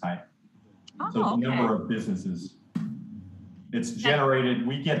business type. Oh, so the okay. number of businesses. It's generated,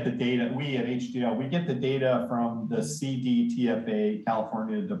 we get the data, we at HDL, we get the data from the CDTFA,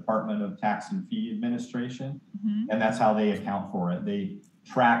 California Department of Tax and Fee Administration, and that's how they account for it. They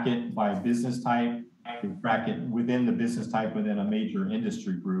track it by business type, they track it within the business type within a major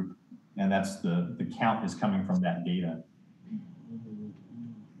industry group, and that's the count is coming from that data.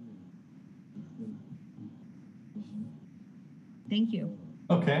 Thank you.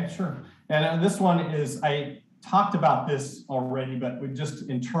 Okay, sure. And this one is, I talked about this already, but we just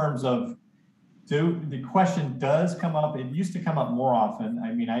in terms of, the question does come up. It used to come up more often.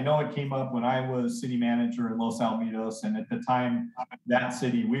 I mean, I know it came up when I was city manager in Los Alamitos, and at the time, that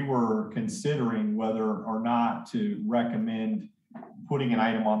city, we were considering whether or not to recommend putting an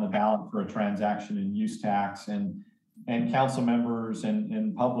item on the ballot for a transaction and use tax. And council members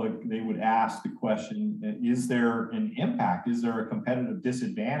and public, they would ask the question, is there an impact? Is there a competitive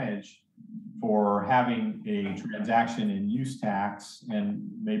disadvantage for having a transaction and use tax and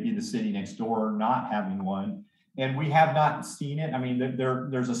maybe the city next door not having one? And we have not seen it. I mean,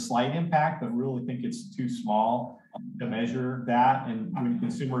 there's a slight impact, but really think it's too small to measure that. And when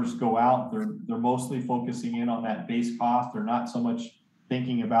consumers go out, they're mostly focusing in on that base cost. They're not so much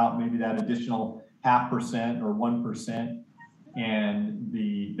thinking about maybe that additional 0.5% or 1% and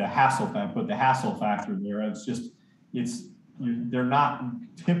the hassle factor. But the hassle factor there, they're not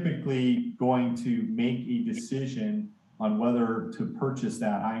typically going to make a decision on whether to purchase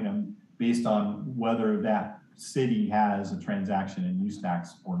that item based on whether that city has a transaction and use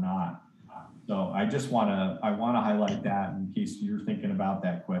tax or not. So I want to highlight that in case you're thinking about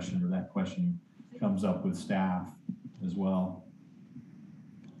that question or that question comes up with staff as well.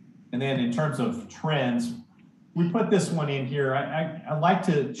 And then in terms of trends, we put this one in here. I like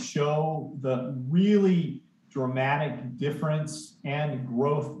to show the really dramatic difference and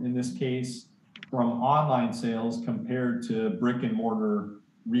growth in this case from online sales compared to brick and mortar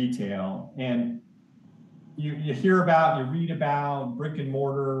retail. And you read about brick and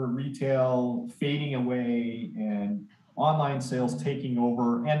mortar retail fading away and online sales taking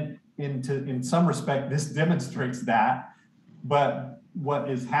over. And in some respect, this demonstrates that. But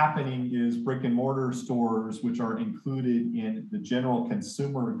what is happening is brick and mortar stores, which are included in the general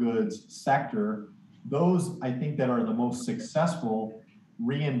consumer goods sector, those I think that are the most successful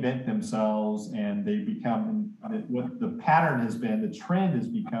reinvent themselves, and they become, what the pattern has been, the trend has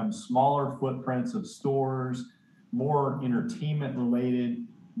become smaller footprints of stores, more entertainment related,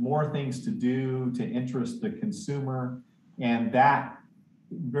 more things to do to interest the consumer, and that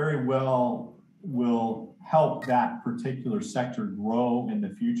very well will help that particular sector grow in the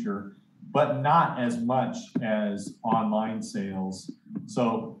future, but not as much as online sales.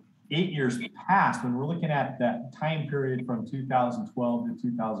 So 8 years past, when we're looking at that time period from 2012 to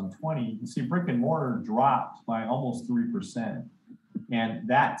 2020, you can see brick and mortar dropped by almost 3%. And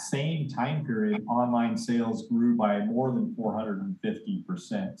that same time period, online sales grew by more than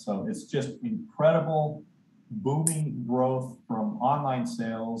 450%. So it's just incredible booming growth from online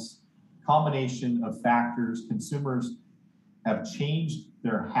sales, combination of factors. Consumers have changed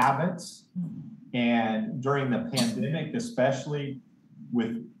their habits. And during the pandemic, especially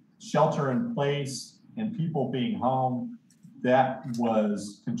with shelter in place and people being home, that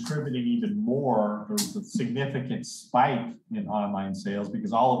was contributing even more. There was a significant spike in online sales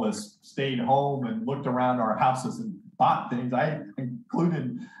because all of us stayed home and looked around our houses and bought things. I'm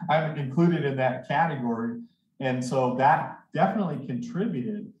included in that category. And so that definitely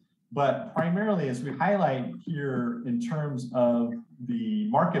contributed. But primarily, as we highlight here in terms of the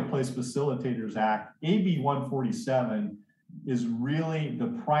Marketplace Facilitators Act, AB 147 is really the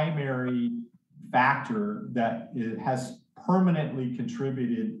primary factor that it has permanently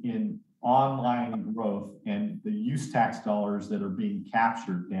contributed in online growth and the use tax dollars that are being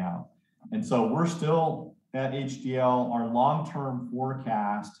captured now. And so we're still at HDL, our long-term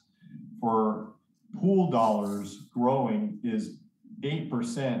forecast for pool dollars growing is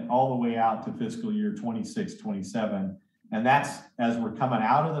 8% all the way out to fiscal year 26, 27. And that's as we're coming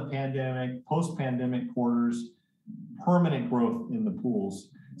out of the pandemic, post-pandemic quarters, permanent growth in the pools.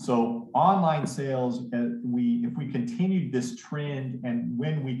 So online sales, if we continue this trend and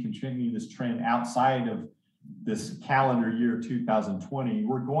when we continue this trend outside of this calendar year 2020,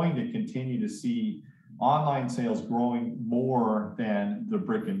 we're going to continue to see online sales growing more than the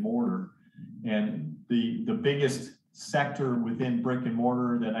brick and mortar. And the biggest sector within brick and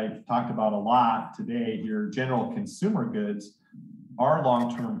mortar that I've talked about a lot today here, general consumer goods, our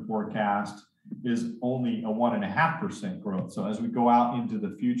long-term forecast is only a 1.5% growth. So as we go out into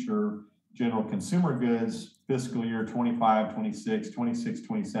the future, general consumer goods, fiscal year 25, 26, 26,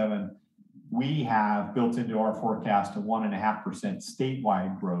 27, we have built into our forecast a 1.5%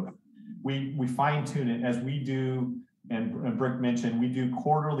 statewide growth. We fine tune it as we do, and Brick mentioned, we do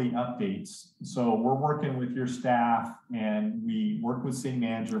quarterly updates. So we're working with your staff and we work with city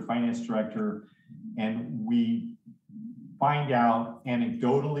manager, finance director, and we find out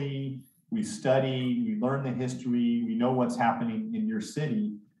anecdotally, we study, we learn the history, we know what's happening in your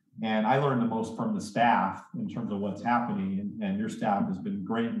city. And I learned the most from the staff in terms of what's happening, and your staff has been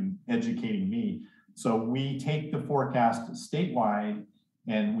great in educating me. So we take the forecast statewide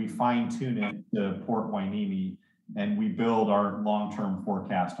and we fine tune it to Port Hueneme, and we build our long-term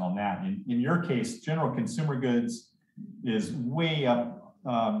forecast on that. In your case, general consumer goods is way up,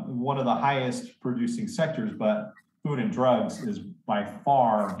 one of the highest producing sectors, but food and drugs is by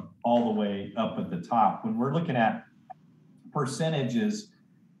far all the way up at the top. When we're looking at percentages,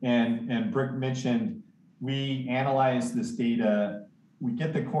 and Brick mentioned, we analyze this data, we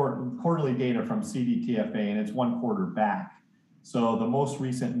get the quarterly data from CDTFA, and it's 1 quarter back. So the most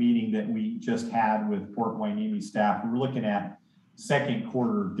recent meeting that we just had with Port Hueneme staff, we were looking at second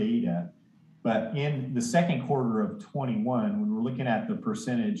quarter data. But in the second quarter of 21, when we're looking at the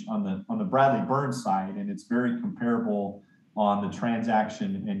percentage on the Bradley Burns side, and it's very comparable on the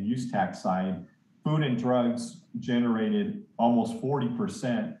transaction and use tax side, food and drugs generated almost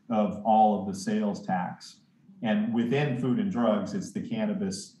 40% of all of the sales tax. And within food and drugs, it's the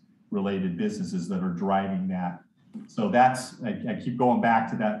cannabis related businesses that are driving that. So that's, I keep going back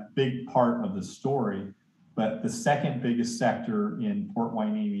to that big part of the story, but the second biggest sector in Port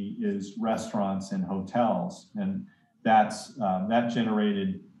Hueneme is restaurants and hotels. And that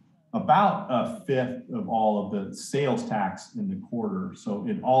generated about 1/5 of all of the sales tax in the quarter. So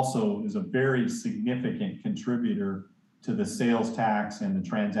it also is a very significant contributor to the sales tax and the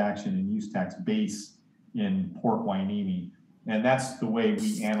transaction and use tax base in Port Hueneme. And that's the way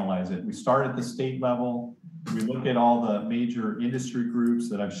we analyze it. We start at the state level. We look at all the major industry groups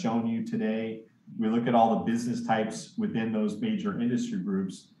that I've shown you today. We look at all the business types within those major industry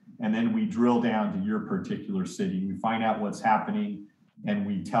groups, and then we drill down to your particular city. We find out what's happening and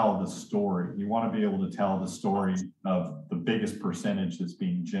we tell the story. You want to be able to tell the story of the biggest percentage that's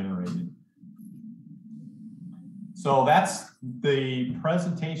being generated. So that's the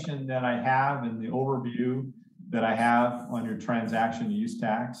presentation that I have and the overview that I have on your transaction use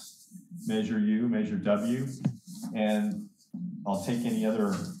tax. Measure U, Measure W, and I'll take any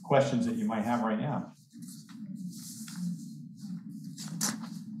other questions that you might have right now.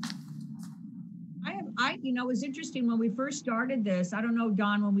 It was interesting when we first started this. I don't know,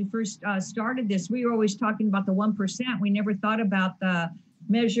 Don, when we first started this, we were always talking about the 1%. We never thought about the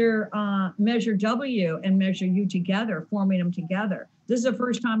Measure W and Measure U together, forming them together. This is the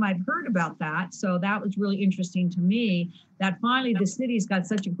first time I'd heard about that. So that was really interesting to me that finally the city's got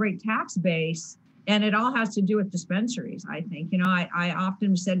such a great tax base And it all has to do with dispensaries, I think. You know, I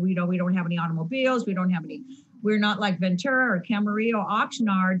often said we don't have any automobiles, we're not like Ventura or Camarillo,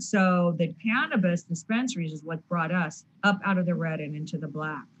 Oxnard. So the cannabis dispensaries is what brought us up out of the red and into the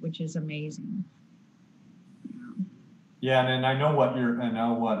black, which is amazing. Yeah, and I know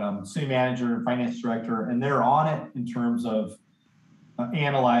what city manager and finance director, and they're on it in terms of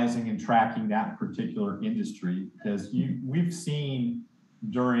analyzing and tracking that particular industry, because we've seen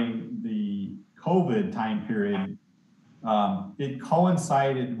during the COVID time period, it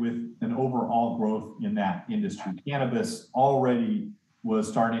coincided with an overall growth in that industry. Cannabis already was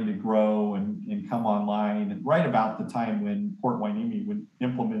starting to grow and come online right about the time when Port Hueneme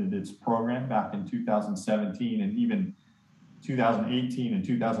implemented its program back in 2017 and even 2018 and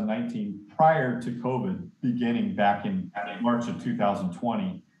 2019, prior to COVID beginning back in March of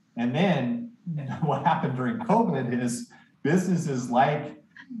 2020. And then what happened during COVID is businesses like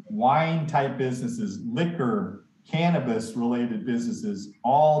wine type businesses, liquor, cannabis related businesses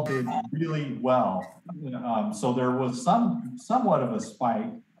all did really well. So there was somewhat of a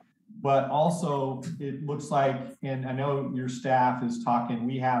spike, but also it looks like, and I know your staff is talking,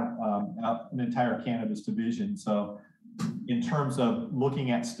 we have an entire cannabis division. So in terms of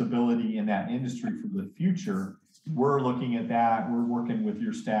looking at stability in that industry for the future, we're looking at that, we're working with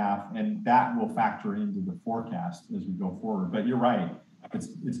your staff, and that will factor into the forecast as we go forward. But you're right,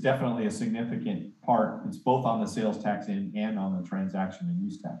 it's definitely a significant part. It's both on the sales tax end and on the transaction and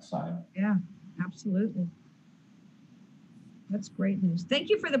use tax side. Yeah, absolutely. That's great news. Thank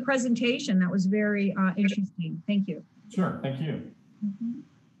you for the presentation. That was very interesting. Thank you. Sure, thank you.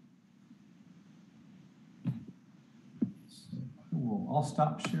 Cool, I'll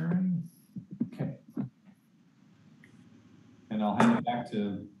stop sharing. Okay. And I'll hand it back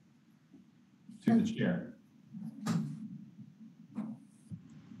to the chair.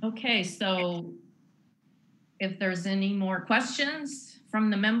 Okay, so if there's any more questions from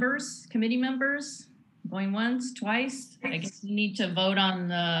the members, committee members, going once, twice, I guess you need to vote on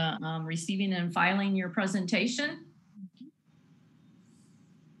the receiving and filing your presentation.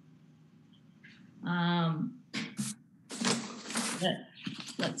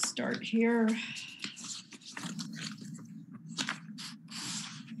 Let's start here.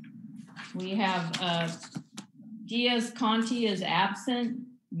 We have Diaz-Conti is absent.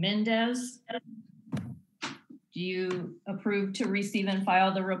 Mendez, do you approve to receive and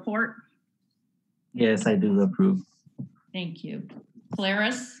file the report? Yes, I do approve. Thank you.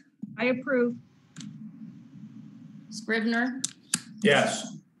 Claris? I approve. Scrivener?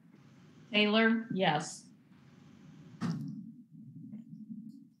 Yes. Taylor? Yes.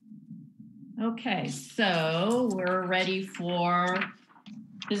 Okay, so we're ready for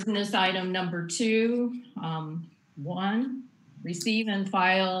business item number 2. 1, receive and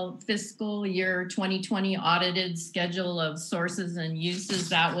file fiscal year 2020 audited schedule of sources and uses.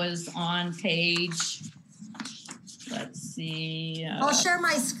 That was on page, let's see. I'll share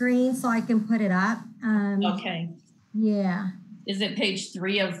my screen so I can put it up. Okay. Yeah. Is it page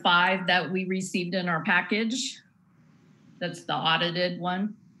 3 of 5 that we received in our package? That's the audited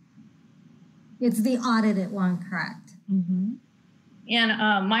one? It's the audited one, correct. Mm-hmm.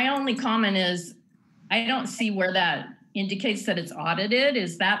 And my only comment is, I don't see where that indicates that it's audited.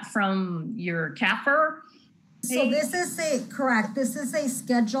 Is that from your CAFR? So this is correct. This is a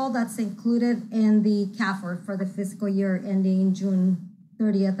schedule that's included in the CAFR for the fiscal year ending June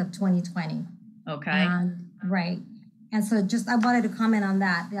 30th of 2020. Okay. Right. And so I wanted to comment on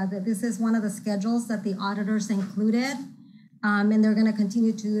that. This is one of the schedules that the auditors included, and they're going to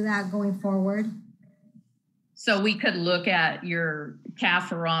continue to do that going forward. So we could look at your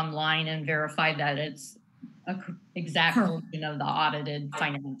CAFR online and verify that it's an exact version of the audited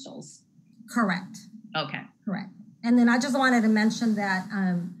financials. Correct. Okay. Correct. And then I just wanted to mention that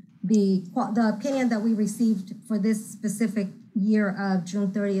the opinion that we received for this specific year of June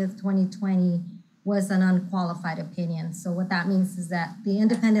 30th, 2020 was an unqualified opinion. So what that means is that the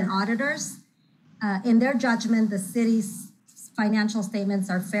independent auditors, in their judgment, the city's financial statements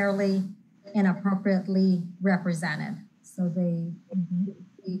are fairly and appropriately represented. So they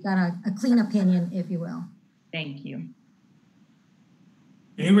got a clean opinion, if you will. Thank you.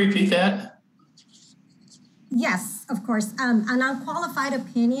 Can you repeat that? Yes, of course. An unqualified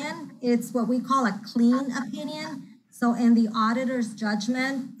opinion, it's what we call a clean opinion. So in the auditor's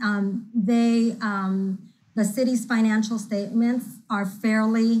judgment, the city's financial statements are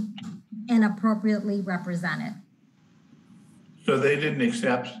fairly and appropriately represented. So they didn't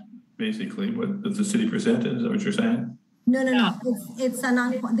accept basically what the city presented, is that what you're saying? No. It's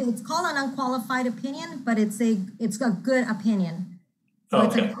called an unqualified opinion, but it's a good opinion. So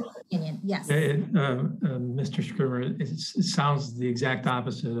okay. opinion, yes. Mr. Scrivener, it sounds the exact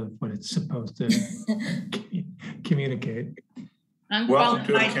opposite of what it's supposed to communicate. Welcome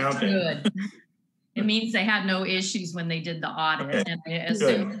to Unqualified accounting. good. It means they had no issues when they did the audit, and I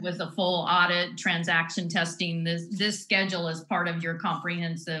assume it was a full audit, transaction testing. This schedule is part of your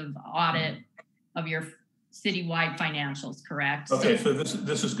comprehensive audit of your citywide financials, correct? Okay, so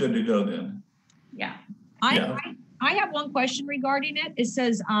this is good to go then. Yeah. I have one question regarding it. It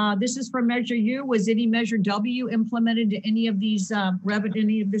says this is for Measure U. Was any Measure W implemented to any of these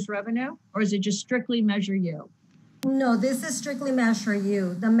any of this revenue, or is it just strictly Measure U? No, this is strictly Measure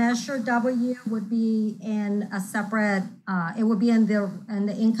U. The Measure W would be in a separate. It would be in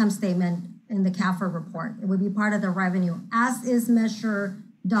the income statement in the CAFR report. It would be part of the revenue, as is Measure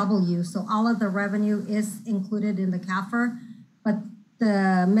W. So all of the revenue is included in the CAFR, but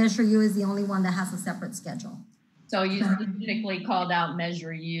the Measure U is the only one that has a separate schedule. So you specifically called out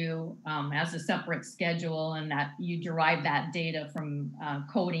Measure U as a separate schedule, and that you derive that data from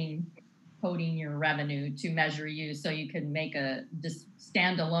coding your revenue to Measure U, so you can make a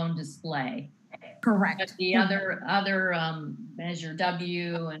standalone display. Correct. But the other Measure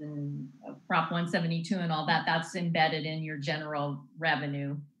W and Prop 172 and all that, that's embedded in your general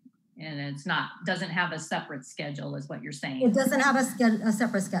revenue, and it's doesn't have a separate schedule, is what you're saying. It doesn't have a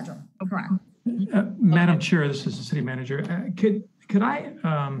separate schedule. Correct. Madam Chair, this is the city manager. Could I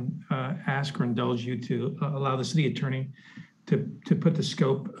ask or indulge you to allow the city attorney to put the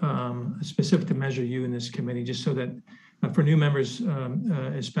scope specific to Measure U in this committee, just so that for new members,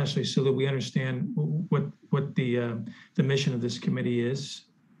 especially, so that we understand what the mission of this committee is?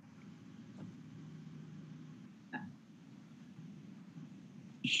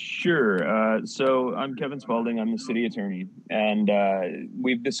 Sure. So I'm Kevin Spalding. I'm the city attorney, and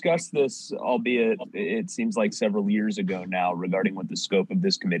we've discussed this, albeit it seems like several years ago now, regarding what the scope of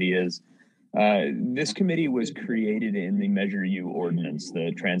this committee is. This committee was created in the Measure U ordinance,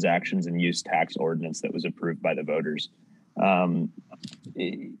 the transactions and use tax ordinance that was approved by the voters.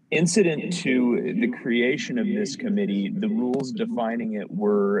 Incident to the creation of this committee, the rules defining it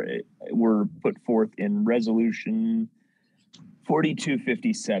were put forth in Resolution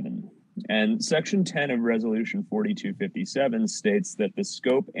 4257. And Section 10 of Resolution 4257 states that the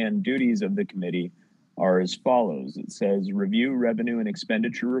scope and duties of the committee are as follows. It says, review revenue and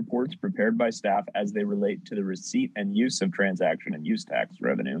expenditure reports prepared by staff as they relate to the receipt and use of transaction and use tax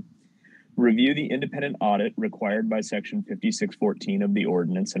revenue. Review the independent audit required by Section 5614 of the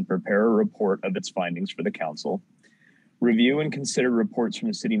ordinance and prepare a report of its findings for the council. Review and consider reports from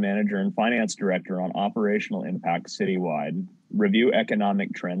the city manager and finance director on operational impact citywide. Review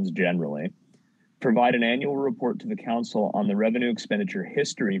economic trends generally. Provide an annual report to the council on the revenue expenditure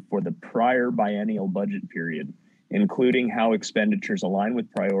history for the prior biennial budget period, including how expenditures align with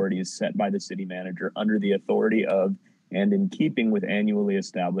priorities set by the city manager under the authority of and in keeping with annually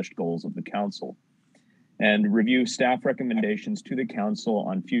established goals of the council. And review staff recommendations to the council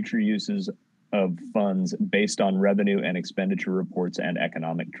on future uses of funds based on revenue and expenditure reports and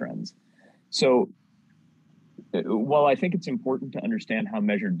economic trends. So while I think it's important to understand how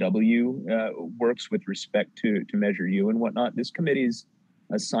Measure W works with respect to Measure U and whatnot, this committee's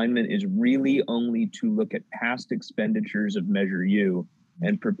assignment is really only to look at past expenditures of Measure U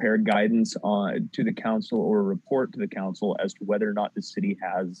and prepare guidance to the council or a report to the council as to whether or not the city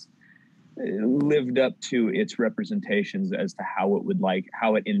has lived up to its representations as to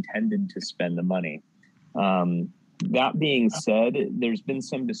how it intended to spend the money. That being said, there's been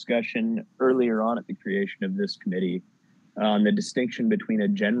some discussion earlier on at the creation of this committee on the distinction between a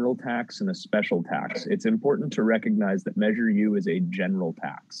general tax and a special tax. It's important to recognize that Measure U is a general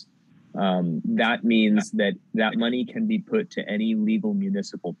tax. That means that money can be put to any legal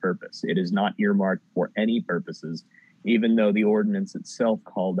municipal purpose. It is not earmarked for any purposes, even though the ordinance itself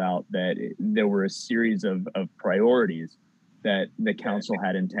called out that there were a series of priorities that the council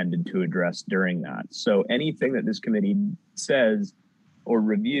had intended to address during that. So anything that this committee says or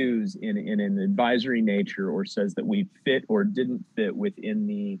reviews in an advisory nature or says that we fit or didn't fit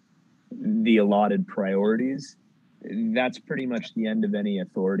within the allotted priorities, that's pretty much the end of any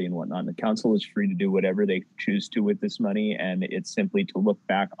authority and whatnot. The council is free to do whatever they choose to with this money, and it's simply to look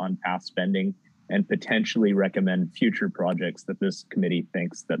back on past spending and potentially recommend future projects that this committee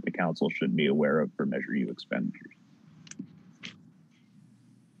thinks that the council should be aware of for Measure U expenditures.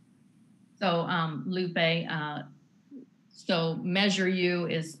 So Lupe, so Measure U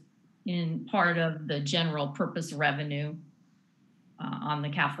is in part of the general purpose revenue on the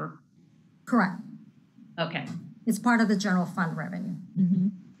CAFR? Correct. Okay. It's part of the general fund revenue. Mm-hmm.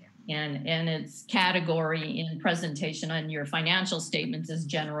 and its category in presentation on your financial statements is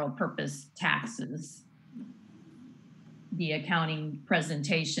general purpose taxes. The accounting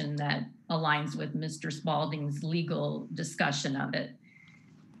presentation that aligns with Mr. Spalding's legal discussion of it.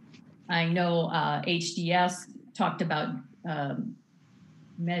 I know HDS talked about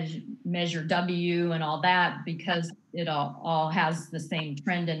measure W and all that because it all has the same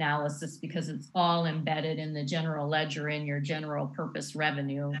trend analysis because it's all embedded in the general ledger in your general purpose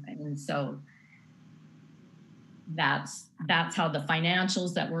revenue. And so that's how the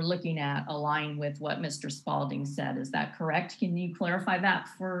financials that we're looking at align with what Mr. Spalding said. Is that correct? Can you clarify that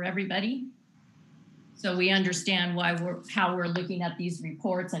for everybody? So we understand how we're looking at these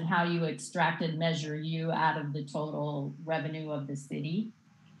reports and how you extracted Measure U out of the total revenue of the city.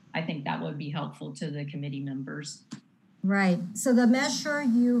 I think that would be helpful to the committee members. Right. So the Measure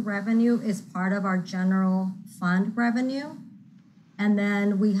U revenue is part of our general fund revenue. And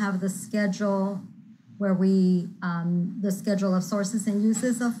then we have the schedule where the schedule of sources and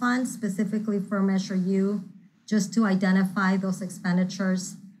uses of funds specifically for Measure U, just to identify those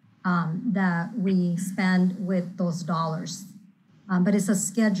expenditures that we spend with those dollars. But it's a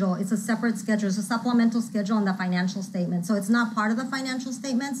schedule, it's a separate schedule, it's a supplemental schedule on the financial statement. So it's not part of the financial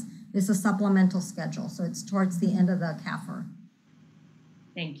statements, it's a supplemental schedule. So it's towards the end of the CAFR.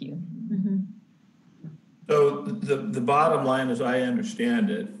 Thank you. Mm-hmm. So the bottom line, as I understand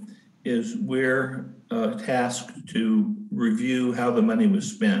it, is we're tasked to review how the money was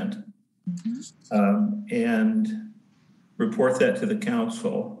spent and report that to the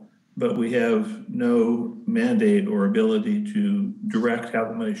council, but we have no mandate or ability to direct how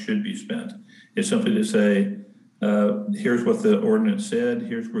the money should be spent. It's simply to say, here's what the ordinance said,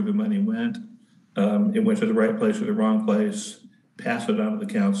 here's where the money went. It went to the right place or the wrong place, pass it on to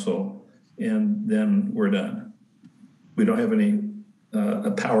the council, and then we're done. We don't have any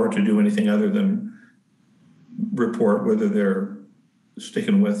power to do anything other than report whether they're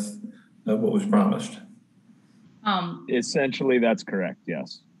sticking with what was promised. Essentially, that's correct,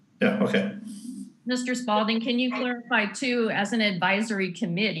 yes. Yeah, okay. Mr. Spalding, can you clarify too, as an advisory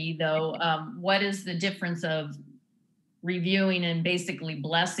committee though, what is the difference of reviewing and basically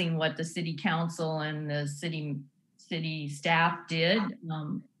blessing what the city council and the city staff did?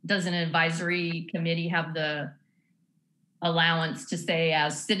 Does an advisory committee have the allowance to say,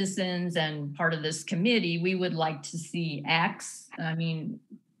 as citizens and part of this committee, we would like to see X? I mean,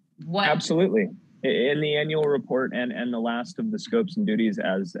 what? Absolutely. In the annual report and the last of the scopes and duties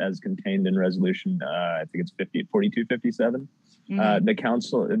as contained in resolution, I think it's 4257,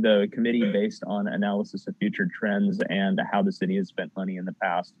 the committee, based on analysis of future trends and how the city has spent money in the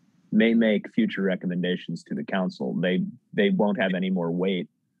past, may make future recommendations to the council. They won't have any more weight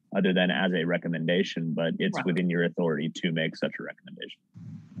other than as a recommendation, but it's within your authority to make such a recommendation.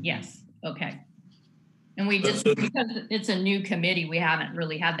 Yes, okay. And we just, because it's a new committee, we haven't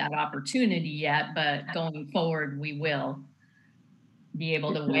really had that opportunity yet, but going forward, we will be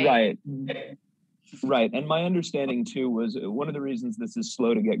able to weigh. Right. And my understanding too was one of the reasons this is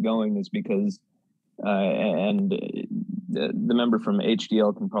slow to get going is because, and the member from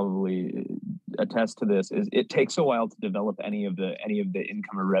HDL can probably attest to this, is it takes a while to develop any of the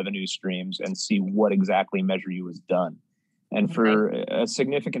income or revenue streams and see what exactly Measure U has done. And for a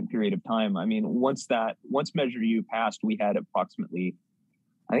significant period of time, I mean, once Measure U passed, we had approximately,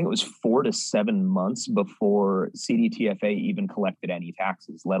 I think it was 4 to 7 months before CDTFA even collected any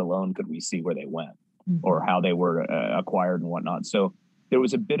taxes, let alone could we see where they went or how they were acquired and whatnot. So there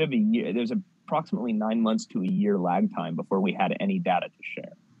was a bit of a year, there's approximately 9 months to a year lag time before we had any data to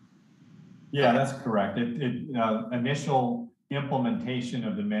share. Yeah, that's correct. Initial implementation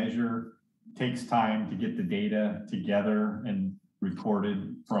of the measure takes time to get the data together and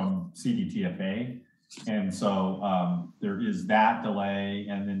recorded from CDTFA. And so there is that delay.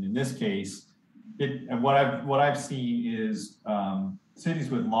 And then in this case, what I've seen is cities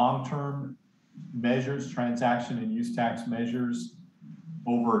with long-term measures, transaction and use tax measures,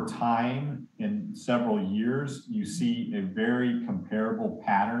 over time in several years, you see a very comparable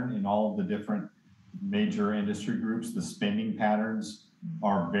pattern in all of the different major industry groups. The spending patterns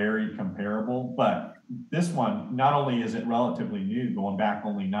are very comparable, but this one, not only is it relatively new, going back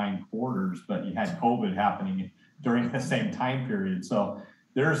only 9 quarters, but you had COVID happening during the same time period. So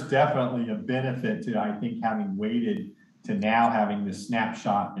there's definitely a benefit to, I think, having waited to now having this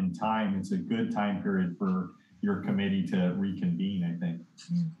snapshot in time. It's a good time period for your committee to reconvene, I think.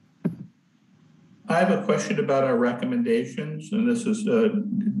 I have a question about our recommendations, and this is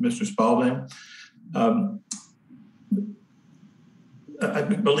Mr. Spalding. I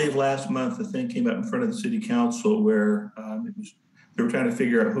believe last month the thing came up in front of the city council where it was they were trying to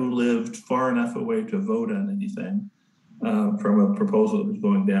figure out who lived far enough away to vote on anything from a proposal that was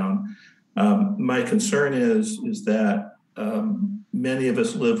going down. My concern is that many of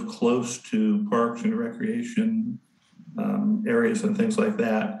us live close to parks and recreation areas and things like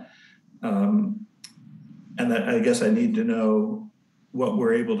that. And I guess I need to know what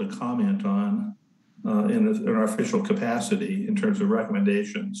we're able to comment on in our official capacity in terms of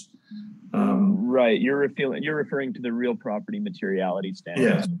recommendations. Right, you're referring to the real property materiality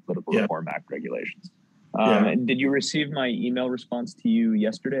standards and Political Reform Act regulations. Did you receive my email response to you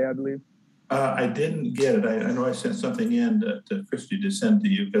yesterday, I believe? I didn't get it. I know I sent something in to Christy to send to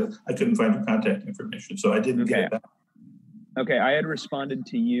you because I couldn't find your contact information, so I didn't get it back. Okay, I had responded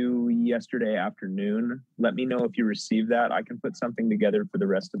to you yesterday afternoon. Let me know if you received that. I can put something together for the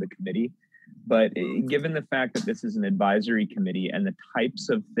rest of the committee. But given the fact that this is an advisory committee and the types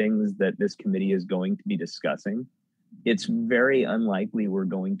of things that this committee is going to be discussing, it's very unlikely we're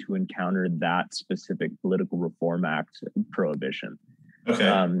going to encounter that specific Political Reform Act prohibition.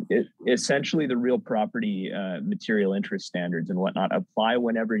 Okay. Essentially, the real property material interest standards and whatnot apply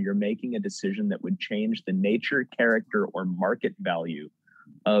whenever you're making a decision that would change the nature, character, or market value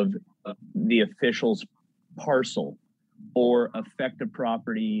of the official's parcel or affect a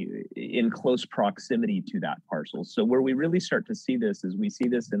property in close proximity to that parcel. So where we really start to see this is we see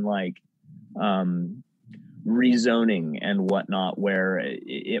this in like rezoning and whatnot, where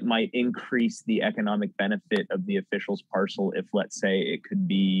it might increase the economic benefit of the official's parcel if, let's say, it could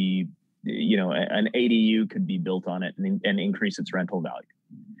be, you know, an ADU could be built on it and increase its rental value.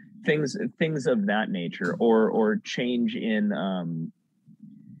 Things of that nature, or change in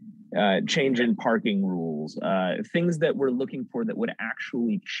parking rules, things that we're looking for that would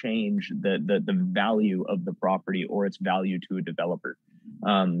actually change the value of the property or its value to a developer.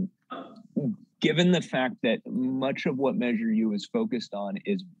 Given the fact that much of what Measure U is focused on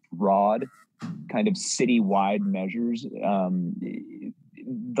is broad, kind of citywide measures,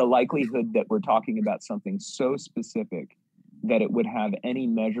 the likelihood that we're talking about something so specific that it would have any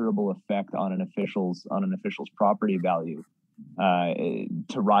measurable effect on an official's property value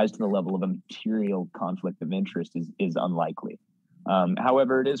to rise to the level of a material conflict of interest is unlikely.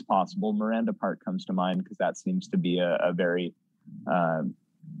 However, it is possible. Miranda Park comes to mind because that seems to be a very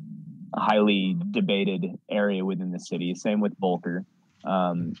highly debated area within the city. Same with Volker.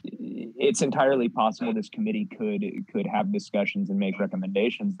 It's entirely possible this committee could have discussions and make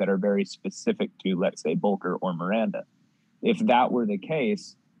recommendations that are very specific to, let's say, Volker or Miranda. If that were the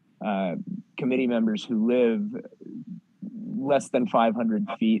case, committee members who live less than 500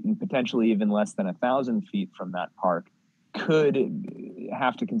 feet and potentially even less than 1,000 feet from that park could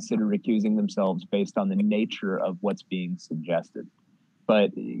have to consider recusing themselves based on the nature of what's being suggested.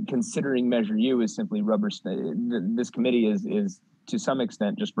 But considering Measure U is simply this committee is to some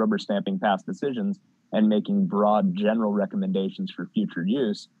extent just rubber stamping past decisions and making broad general recommendations for future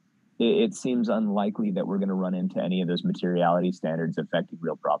use, it seems unlikely that we're going to run into any of those materiality standards affecting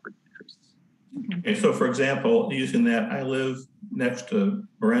real property interests. Okay, so for example, using that, I live next to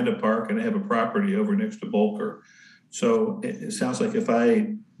Miranda Park and I have a property over next to Volker. So it sounds like if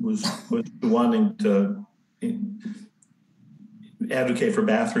I was wanting to advocate for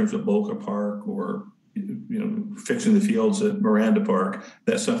bathrooms at Volker Park or fixing the fields at Miranda Park,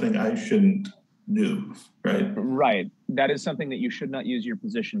 that's something I shouldn't do, right? Right. That is something that you should not use your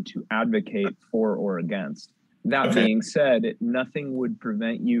position to advocate for or against. That being said, nothing would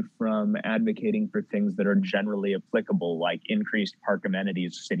prevent you from advocating for things that are generally applicable, like increased park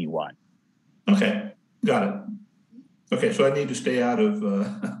amenities citywide. Okay, got it. Okay, so I need to stay out of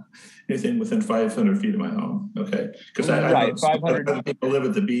anything within 500 feet of my home. Okay, because I 500 people live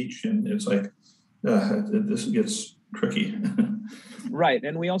at the beach, and it's like this gets tricky. Right,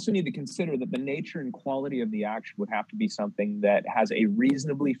 and we also need to consider that the nature and quality of the action would have to be something that has a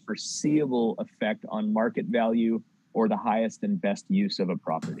reasonably foreseeable effect on market value or the highest and best use of a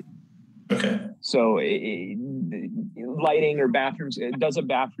property. Okay. So lighting or bathrooms, does a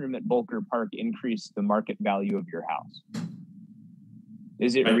bathroom at Volker Park increase the market value of your house?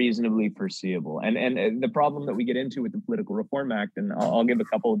 Is it reasonably foreseeable? And the problem that we get into with the Political Reform Act, and I'll give a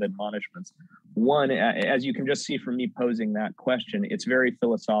couple of admonishments. One, as you can just see from me posing that question, it's very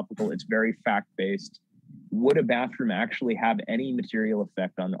philosophical, it's very fact-based. Would a bathroom actually have any material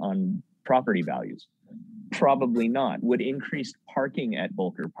effect on property values? Probably not. Would increased parking at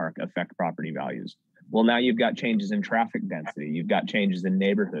Volker Park affect property values? Well, now you've got changes in traffic density, you've got changes in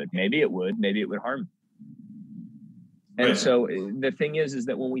neighborhood. Maybe it would harm. And so the thing is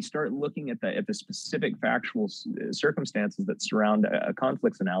that when we start looking at the specific factual circumstances that surround a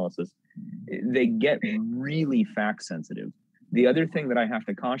conflicts analysis, they get really fact sensitive. The other thing that I have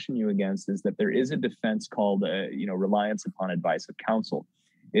to caution you against is that there is a defense called, reliance upon advice of counsel.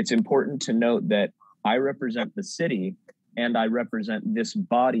 It's important to note that I represent the city and I represent this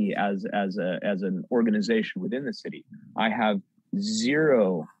body as an organization within the city. I have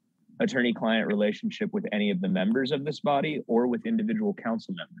zero attorney-client relationship with any of the members of this body or with individual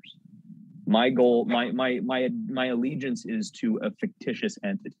council members. My goal, my allegiance is to a fictitious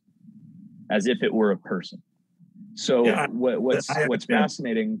entity, as if it were a person. So Yeah, what's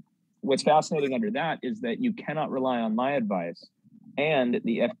fascinating under that is that you cannot rely on my advice, and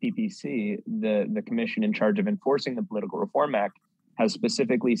the FPPC, the commission in charge of enforcing the Political Reform Act, has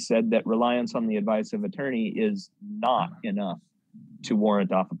specifically said that reliance on the advice of attorney is not enough to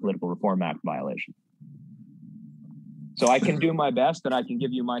warrant off a Political Reform Act violation. So I can do my best and I can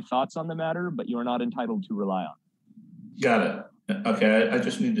give you my thoughts on the matter, but you are not entitled to rely on it. Got it. Okay, I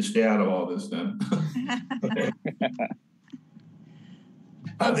just need to stay out of all this then. Okay.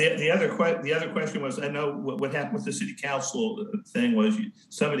 The other question was, I know what happened with the city council thing was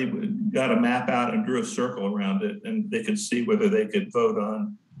somebody got a map out and drew a circle around it, and they could see whether they could vote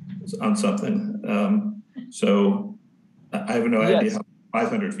on something. So I have no idea how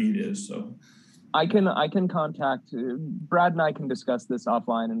 500 feet is. So I can contact Brad and I can discuss this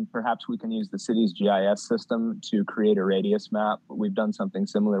offline, and perhaps we can use the city's GIS system to create a radius map. We've done something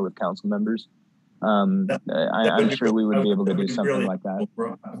similar with council members. I'm sure we would be able to do something really like that.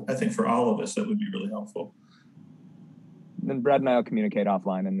 I think for all of us, that would be really helpful. Then Brad and I will communicate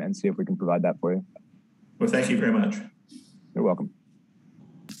offline and see if we can provide that for you. Well, thank you very much. You're welcome.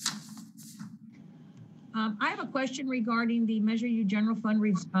 I have a question regarding the Measure U General Fund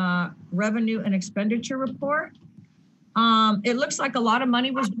Revenue and Expenditure Report. It looks like a lot of money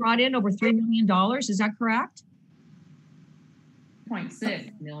was brought in, over $3 million. Is that correct?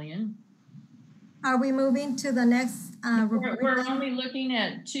 0.6 million. Are we moving to the next report? We're only looking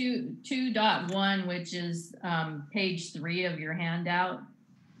at 2.1, which is page 3 of your handout.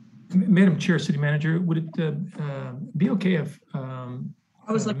 Madam Chair, City Manager, would it be okay if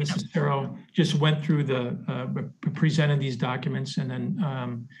Mrs. Terrell just went through presented these documents, and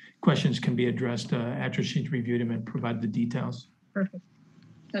then questions can be addressed after she's reviewed them and provide the details? Perfect.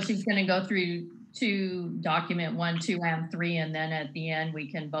 So she's going to go through document 1, 2, and 3, and then at the end we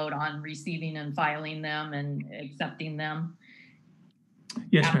can vote on receiving and filing them and accepting them.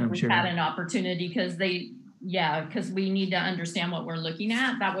 Yes, Madam Chair. We've had an opportunity because we need to understand what we're looking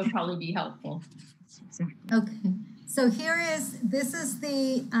at. That would probably be helpful. Okay. So this is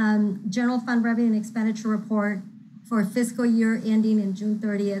the General Fund Revenue and Expenditure Report for fiscal year ending in June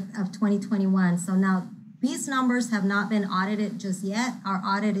 30th of 2021. So now these numbers have not been audited just yet. Our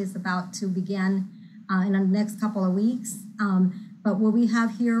audit is about to begin in the next couple of weeks. But what we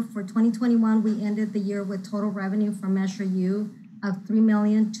have here for 2021, we ended the year with total revenue from Measure U of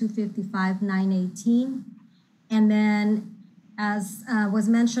 $3,255,918. And then, as was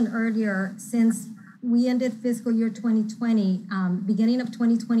mentioned earlier, since we ended fiscal year 2020, beginning of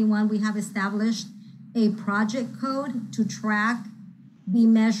 2021, we have established a project code to track the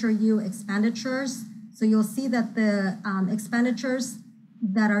Measure U expenditures. So you'll see that the expenditures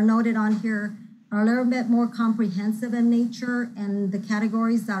that are noted on here are a little bit more comprehensive in nature, and the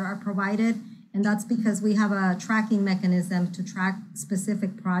categories that are provided, and that's because we have a tracking mechanism to track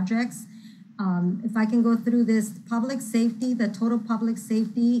specific projects. If I can go through this, public safety, the total public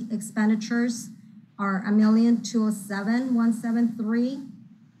safety expenditures are $1,207,173,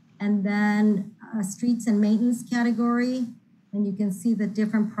 and then streets and maintenance category, and you can see the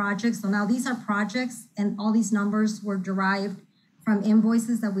different projects. So now these are projects, and all these numbers were derived from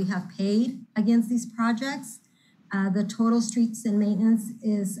invoices that we have paid against these projects. The total streets and maintenance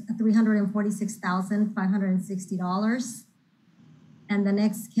is $346,560. And the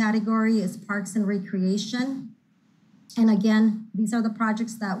next category is parks and recreation. And again, these are the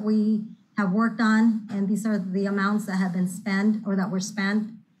projects that we have worked on, and these are the amounts that have been spent, or that were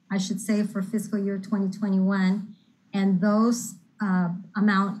spent, I should say, for fiscal year 2021. And those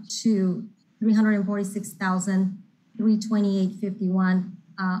amount to $346,328.51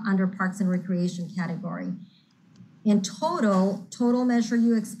 under Parks and Recreation category. In total Measure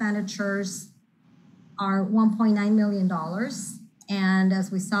U expenditures are $1.9 million. And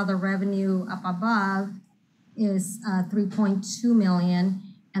as we saw, the revenue up above is 3.2 million.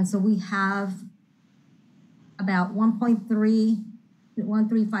 And so we have about 1.3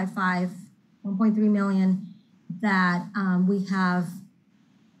 million that we have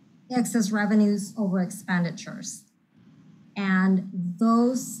excess revenues over expenditures. And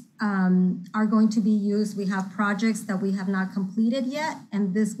those are going to be used. We have projects that we have not completed yet,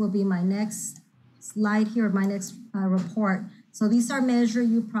 and this will be my next slide here, my next report. So these are Measure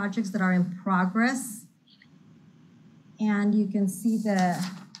U projects that are in progress. And you can see the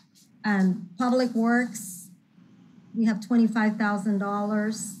Public Works, we have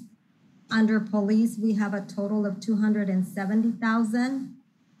 $25,000. Under police, we have a total of $270,000.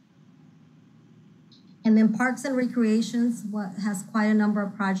 And then Parks and Recreations has quite a number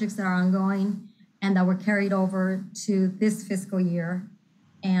of projects that are ongoing and that were carried over to this fiscal year.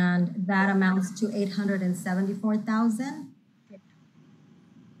 And that amounts to $874,000.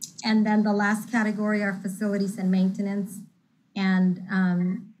 And then the last category are facilities and maintenance. And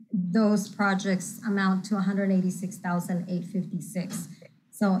those projects amount to $186,856.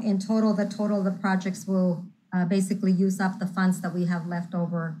 So in total, the projects will basically use up the funds that we have left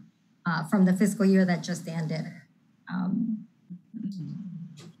over from the fiscal year that just ended.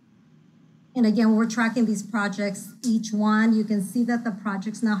 And again, we're tracking these projects, each one. You can see that the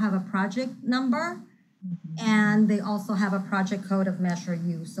projects now have a project number, and they also have a project code of Measure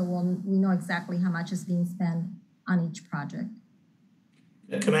U. So we know exactly how much is being spent on each project.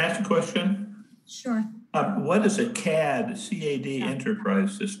 Can I ask a question? Sure. What is a CAD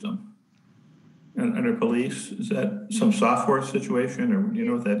enterprise system under police? Is that some software situation, or do you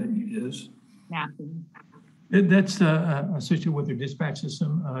know what that is? That's associated with their dispatch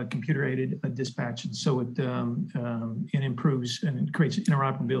system, computer-aided dispatch, and so it improves and it creates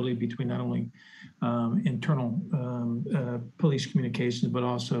interoperability between not only internal police communications, but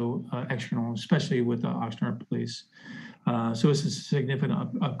also external, especially with the Oxnard Police. So it's a significant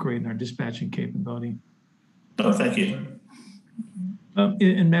upgrade in our dispatching capability. Oh, thank you.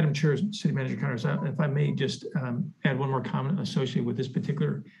 And Madam Chair, City Manager Connors, if I may just add one more comment associated with this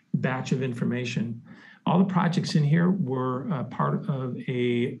particular batch of information. All the projects in here were part of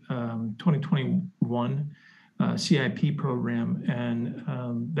a 2021 CIP program, and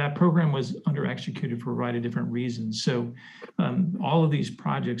that program was under executed for a variety of different reasons. So all of these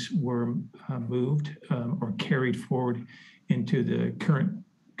projects were moved or carried forward into the current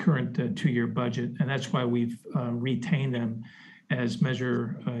 2-year budget, and that's why we've retained them as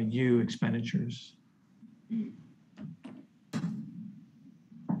Measure U expenditures.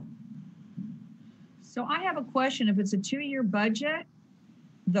 So I have a question. If it's a 2-year budget,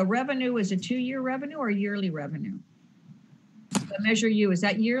 the revenue is a 2-year revenue or yearly revenue? The Measure U, is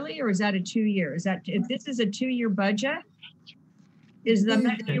that yearly or is that a 2-year? Is that, if this is a 2-year budget, is the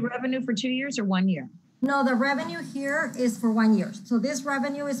Measure U revenue for 2 years or 1 year? No, the revenue here is for 1 year. So this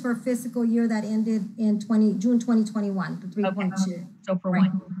revenue is for fiscal year that ended in June 2021, the 3.2. Okay. So for 1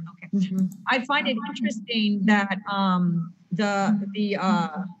 year. Okay. Mm-hmm. I find it interesting that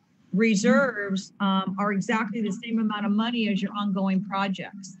the reserves are exactly the same amount of money as your ongoing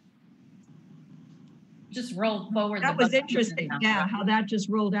projects. Just rolled forward. That was interesting. Yeah, how that just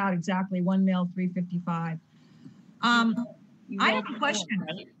rolled out exactly $1,355,000. I have a question.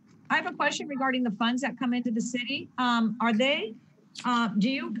 Right? I have a question regarding the funds that come into the city. Are they,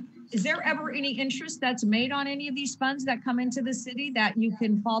 is there ever any interest that's made on any of these funds that come into the city that you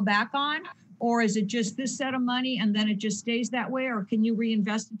can fall back on? Or is it just this set of money and then it just stays that way? Or can you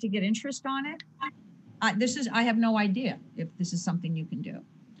reinvest it to get interest on it? I have no idea if this is something you can do.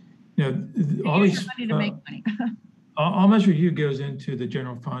 You know, all these money to make money. all Measure U goes into the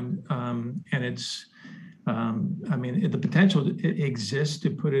general fund, and it's, I mean, the potential exists to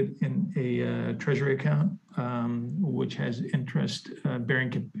put it in a treasury account, which has interest bearing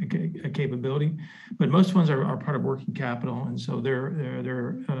capability. But most funds are part of working capital, and so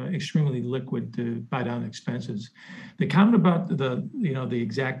they're extremely liquid to buy down expenses. The comment about the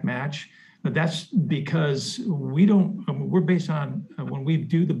exact match, that's because we're based on when we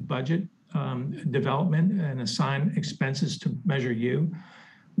do the budget development and assign expenses to Measure U.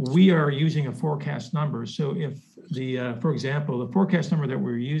 We are using a forecast number. So if for example, the forecast number that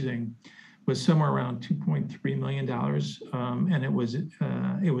we're using was somewhere around $2.3 million, and it was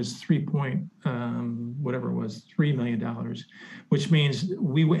 $3 million, which means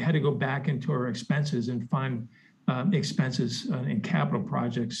we had to go back into our expenses and find expenses in capital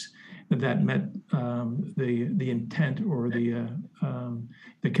projects that met the intent or the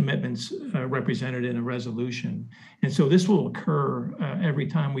commitments represented in a resolution. And so this will occur every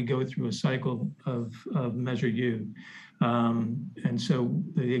time we go through a cycle of Measure U. And so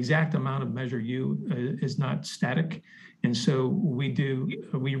the exact amount of Measure U is not static. And so we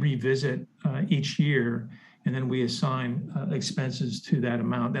revisit each year, and then we assign expenses to that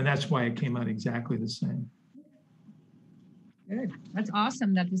amount. And that's why it came out exactly the same. Good. That's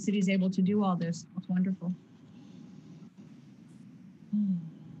awesome that the city is able to do all this. That's wonderful.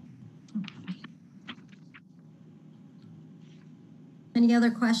 Any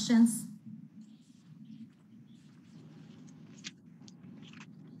other questions?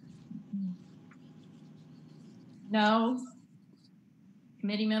 No.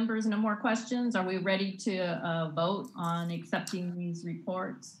 Committee members, no more questions? Are we ready to vote on accepting these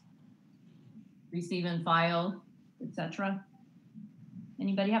reports? Receive and file, etc.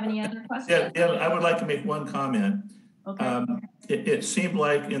 Anybody have any other questions? Yeah, I would like to make one comment. Okay. It seemed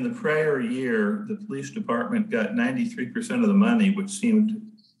like in the prior year, the police department got 93% of the money, which seemed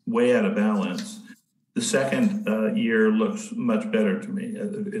way out of balance. The second year looks much better to me.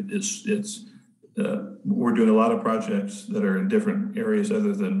 We're doing a lot of projects that are in different areas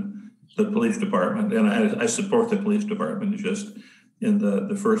other than the police department, and I support the police department. It's just in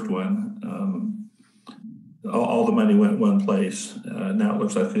the first one, all the money went one place. Now it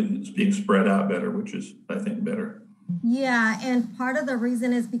looks like it's being spread out better, which is, I think, better. Yeah, and part of the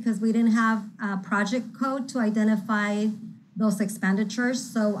reason is because we didn't have a project code to identify those expenditures.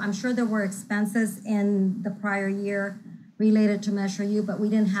 So I'm sure there were expenses in the prior year related to Measure U, but we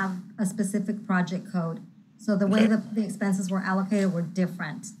didn't have a specific project code. So the way that the expenses were allocated were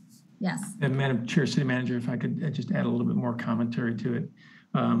different. Yes. And Madam Chair, City Manager, if I could just add a little bit more commentary to it.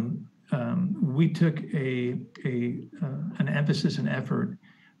 We took an emphasis and effort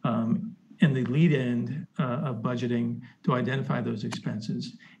in the lead end of budgeting to identify those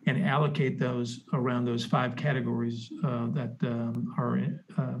expenses and allocate those around those 5 categories that are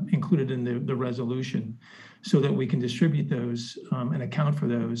included in the resolution, so that we can distribute those and account for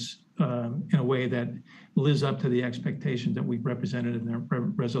those in a way that lives up to the expectations that we've represented in the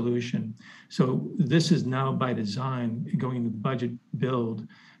resolution. So this is now by design going into the budget build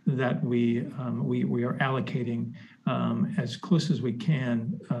that we are allocating as close as we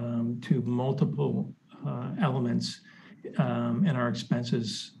can to multiple elements in our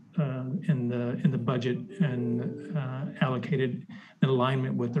expenses in the budget and allocated in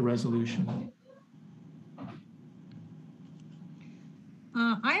alignment with the resolution.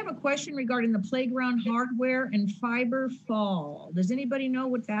 I have a question regarding the playground hardware and fiber fall. Does anybody know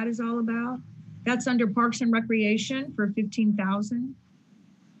what that is all about? That's under Parks and Recreation for $15,000.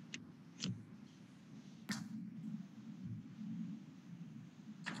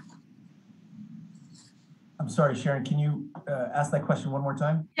 I'm sorry, Sharon, can you ask that question one more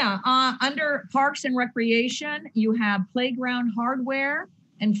time? Yeah, under Parks and Recreation, you have playground hardware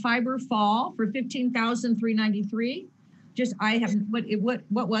and fiber fall for $15,393. Just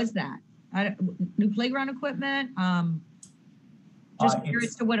what was that? New playground equipment? Just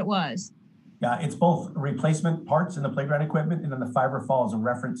curious to what it was. Yeah, it's both replacement parts in the playground equipment, and then the fiber fall is a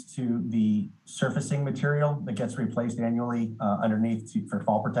reference to the surfacing material that gets replaced annually underneath for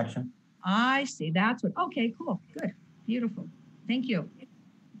fall protection. I see. That's what. Okay, cool. Good. Beautiful. Thank you.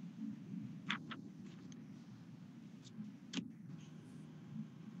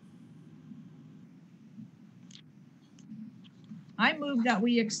 I move that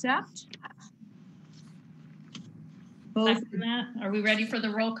we accept both. Second that. Are we ready for the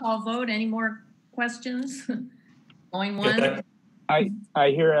roll call vote? Any more questions? Going once. I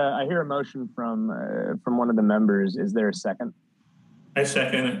hear a motion from one of the members. Is there a second? I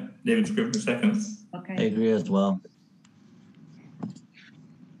second it. David Scrivener seconds. Okay. I agree as well.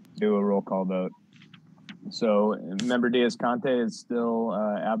 Do a roll call vote. So Member Diaz-Conte is still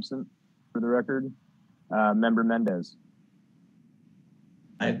absent for the record. Member Mendez.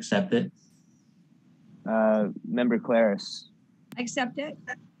 I accept it. Member Claris. I accept it.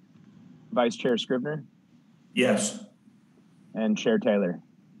 Vice Chair Scrivener. Yes. And Chair Taylor.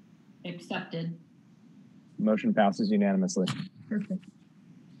 Accepted. Motion passes unanimously. Perfect.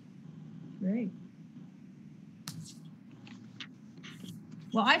 Great.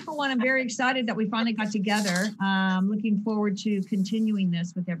 Well, I, for one, am very excited that we finally got together. Looking forward to continuing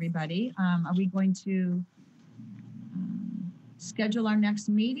this with everybody. Are we going to schedule our next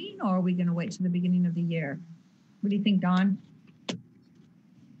meeting, or are we going to wait to the beginning of the year? What do you think, Dawn?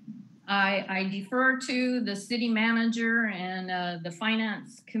 I defer to the city manager and the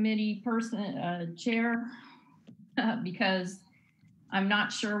finance committee chair because I'm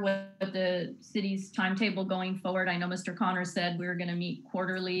not sure what the city's timetable going forward. I know Mr. Connor said we were going to meet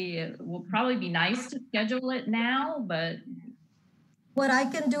quarterly. It will probably be nice to schedule it now, but What I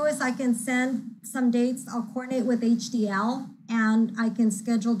can do is I can send some dates. I'll coordinate with HDL and I can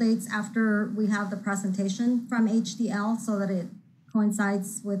schedule dates after we have the presentation from HDL so that it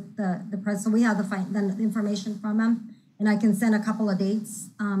coincides with the press. So we have the information from them, and I can send a couple of dates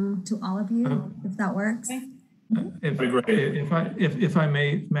to all of you if that works. okay. If I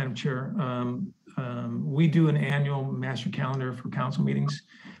may, Madam Chair, we do an annual master calendar for council meetings.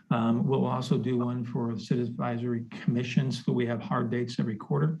 We'll also do one for City Advisory Commission, so we have hard dates every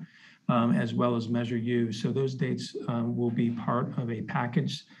quarter, as well as Measure U. So those dates will be part of a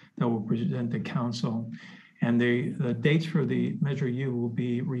package that will present to council. And the dates for the Measure U will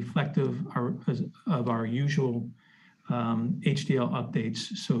be reflective of our usual HDL updates.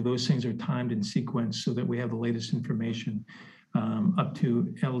 So those things are timed in sequence so that we have the latest information up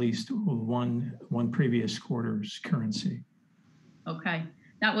to at least one previous quarter's currency. Okay,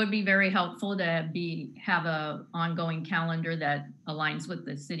 that would be very helpful to have a ongoing calendar that aligns with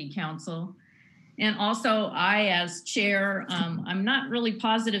the city council. And also I, as chair, I'm not really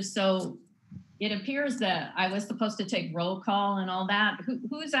positive. So it appears that I was supposed to take roll call and all that.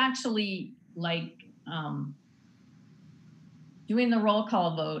 Who's actually like doing the roll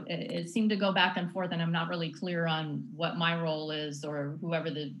call vote? It seemed to go back and forth, and I'm not really clear on what my role is or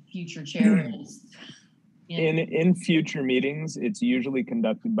whoever the future chair is. In future meetings, it's usually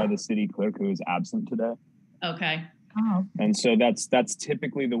conducted by the city clerk who is absent today. Okay. Oh, And so that's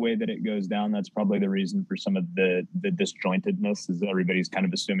typically the way that it goes down. That's probably the reason for some of the disjointedness, is everybody's kind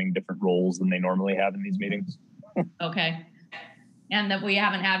of assuming different roles than they normally have in these meetings. Okay. And that we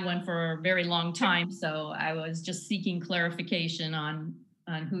haven't had one for a very long time. So I was just seeking clarification on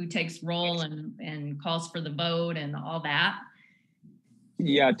who takes role and calls for the vote and all that.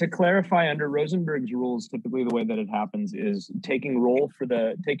 Yeah, to clarify, under Rosenberg's rules, typically the way that it happens is taking roll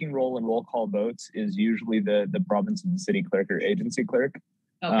and roll call votes is usually the province of the city clerk or agency clerk.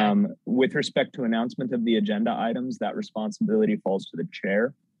 Okay. With respect to announcement of the agenda items, that responsibility falls to the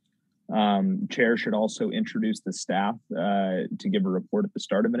chair. Chair should also introduce the staff to give a report at the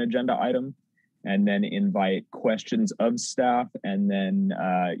start of an agenda item, and then invite questions of staff. And then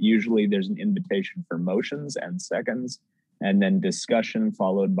usually there's an invitation for motions and seconds, and then discussion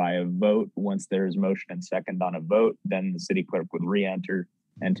followed by a vote. Once there's motion and second on a vote, then the city clerk would re-enter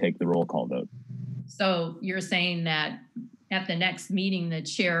and take the roll call vote. So you're saying that at the next meeting, the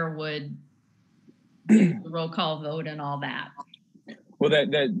chair would do the roll call vote and all that? Well,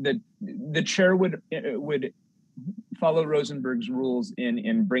 the chair would follow Rosenberg's rules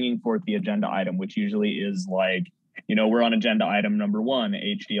in bringing forth the agenda item, which usually is like, we're on agenda item number 1,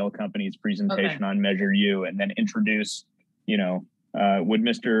 HDL Company's presentation on Measure U, and then introduce, would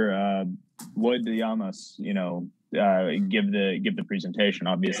Mr. Wood Yamas, give the presentation.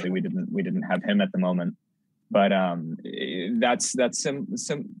 Obviously, we didn't have him at the moment, but that's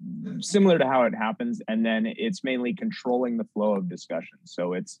similar to how it happens. And then it's mainly controlling the flow of discussion.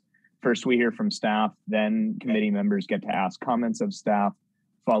 So it's first we hear from staff, then committee members get to ask comments of staff,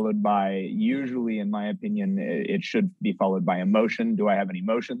 followed by, usually, in my opinion, it should be followed by a motion. Do I have any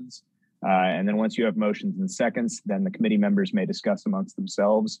motions? And then once you have motions and seconds, then the committee members may discuss amongst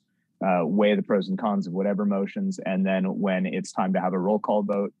themselves, weigh the pros and cons of whatever motions. And then when it's time to have a roll call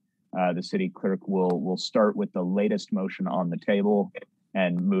vote, the city clerk will start with the latest motion on the table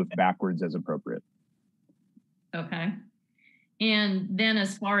and move backwards as appropriate. Okay. And then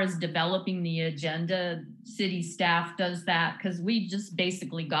as far as developing the agenda, city staff does that because we just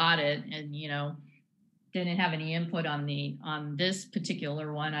basically got it and, didn't have any input on this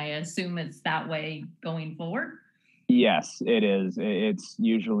particular one. I assume it's that way going forward. Yes, it is. It's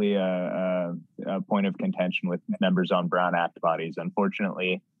usually a point of contention with members on Brown Act bodies.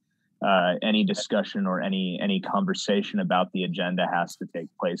 Unfortunately, any discussion or any conversation about the agenda has to take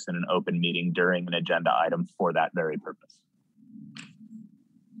place in an open meeting during an agenda item for that very purpose.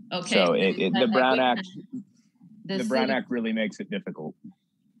 Okay. So the Brown Act really makes it difficult.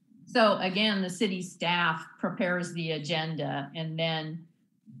 So again, the city staff prepares the agenda, and then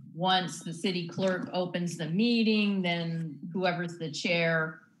once the city clerk opens the meeting, then whoever's the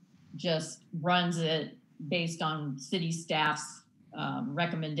chair just runs it based on city staff's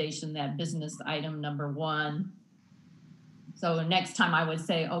recommendation, that business item number 1. So next time I would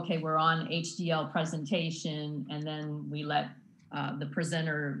say, okay, we're on HDL presentation, and then we let the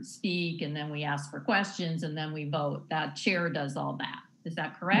presenter speak, and then we ask for questions, and then we vote. That chair does all that. Is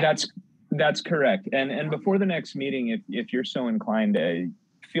that correct? That's correct. And before the next meeting, if you're so inclined,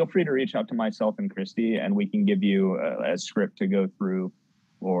 feel free to reach out to myself and Christy, and we can give you a script to go through,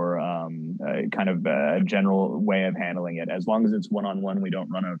 or kind of a general way of handling it. As long as it's one-on-one, we don't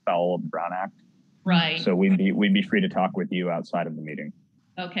run afoul of the Brown Act. Right. So we'd be free to talk with you outside of the meeting.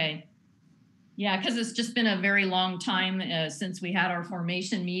 Okay. Yeah, because it's just been a very long time since we had our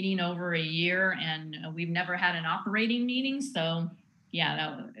formation meeting, over a year, and we've never had an operating meeting. So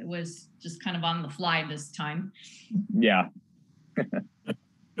yeah, it was just kind of on the fly this time. Yeah.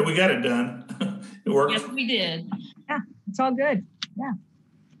 We got it done. It worked. Yes, we did. yeah, it's all good.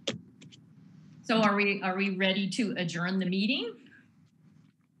 Yeah. So are we ready to adjourn the meeting?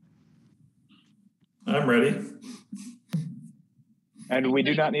 I'm ready. And we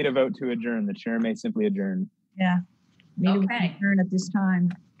do not need a vote to adjourn. The chair may simply adjourn. Yeah. Meeting Okay. adjourn at this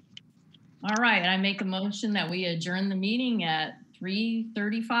time. All right, I make a motion that we adjourn the meeting at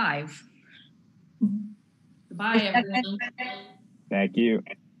 3:35. Goodbye, everyone. Thank you.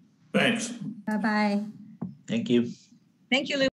 Thanks. Bye-bye. Thank you. Thank you, Lou.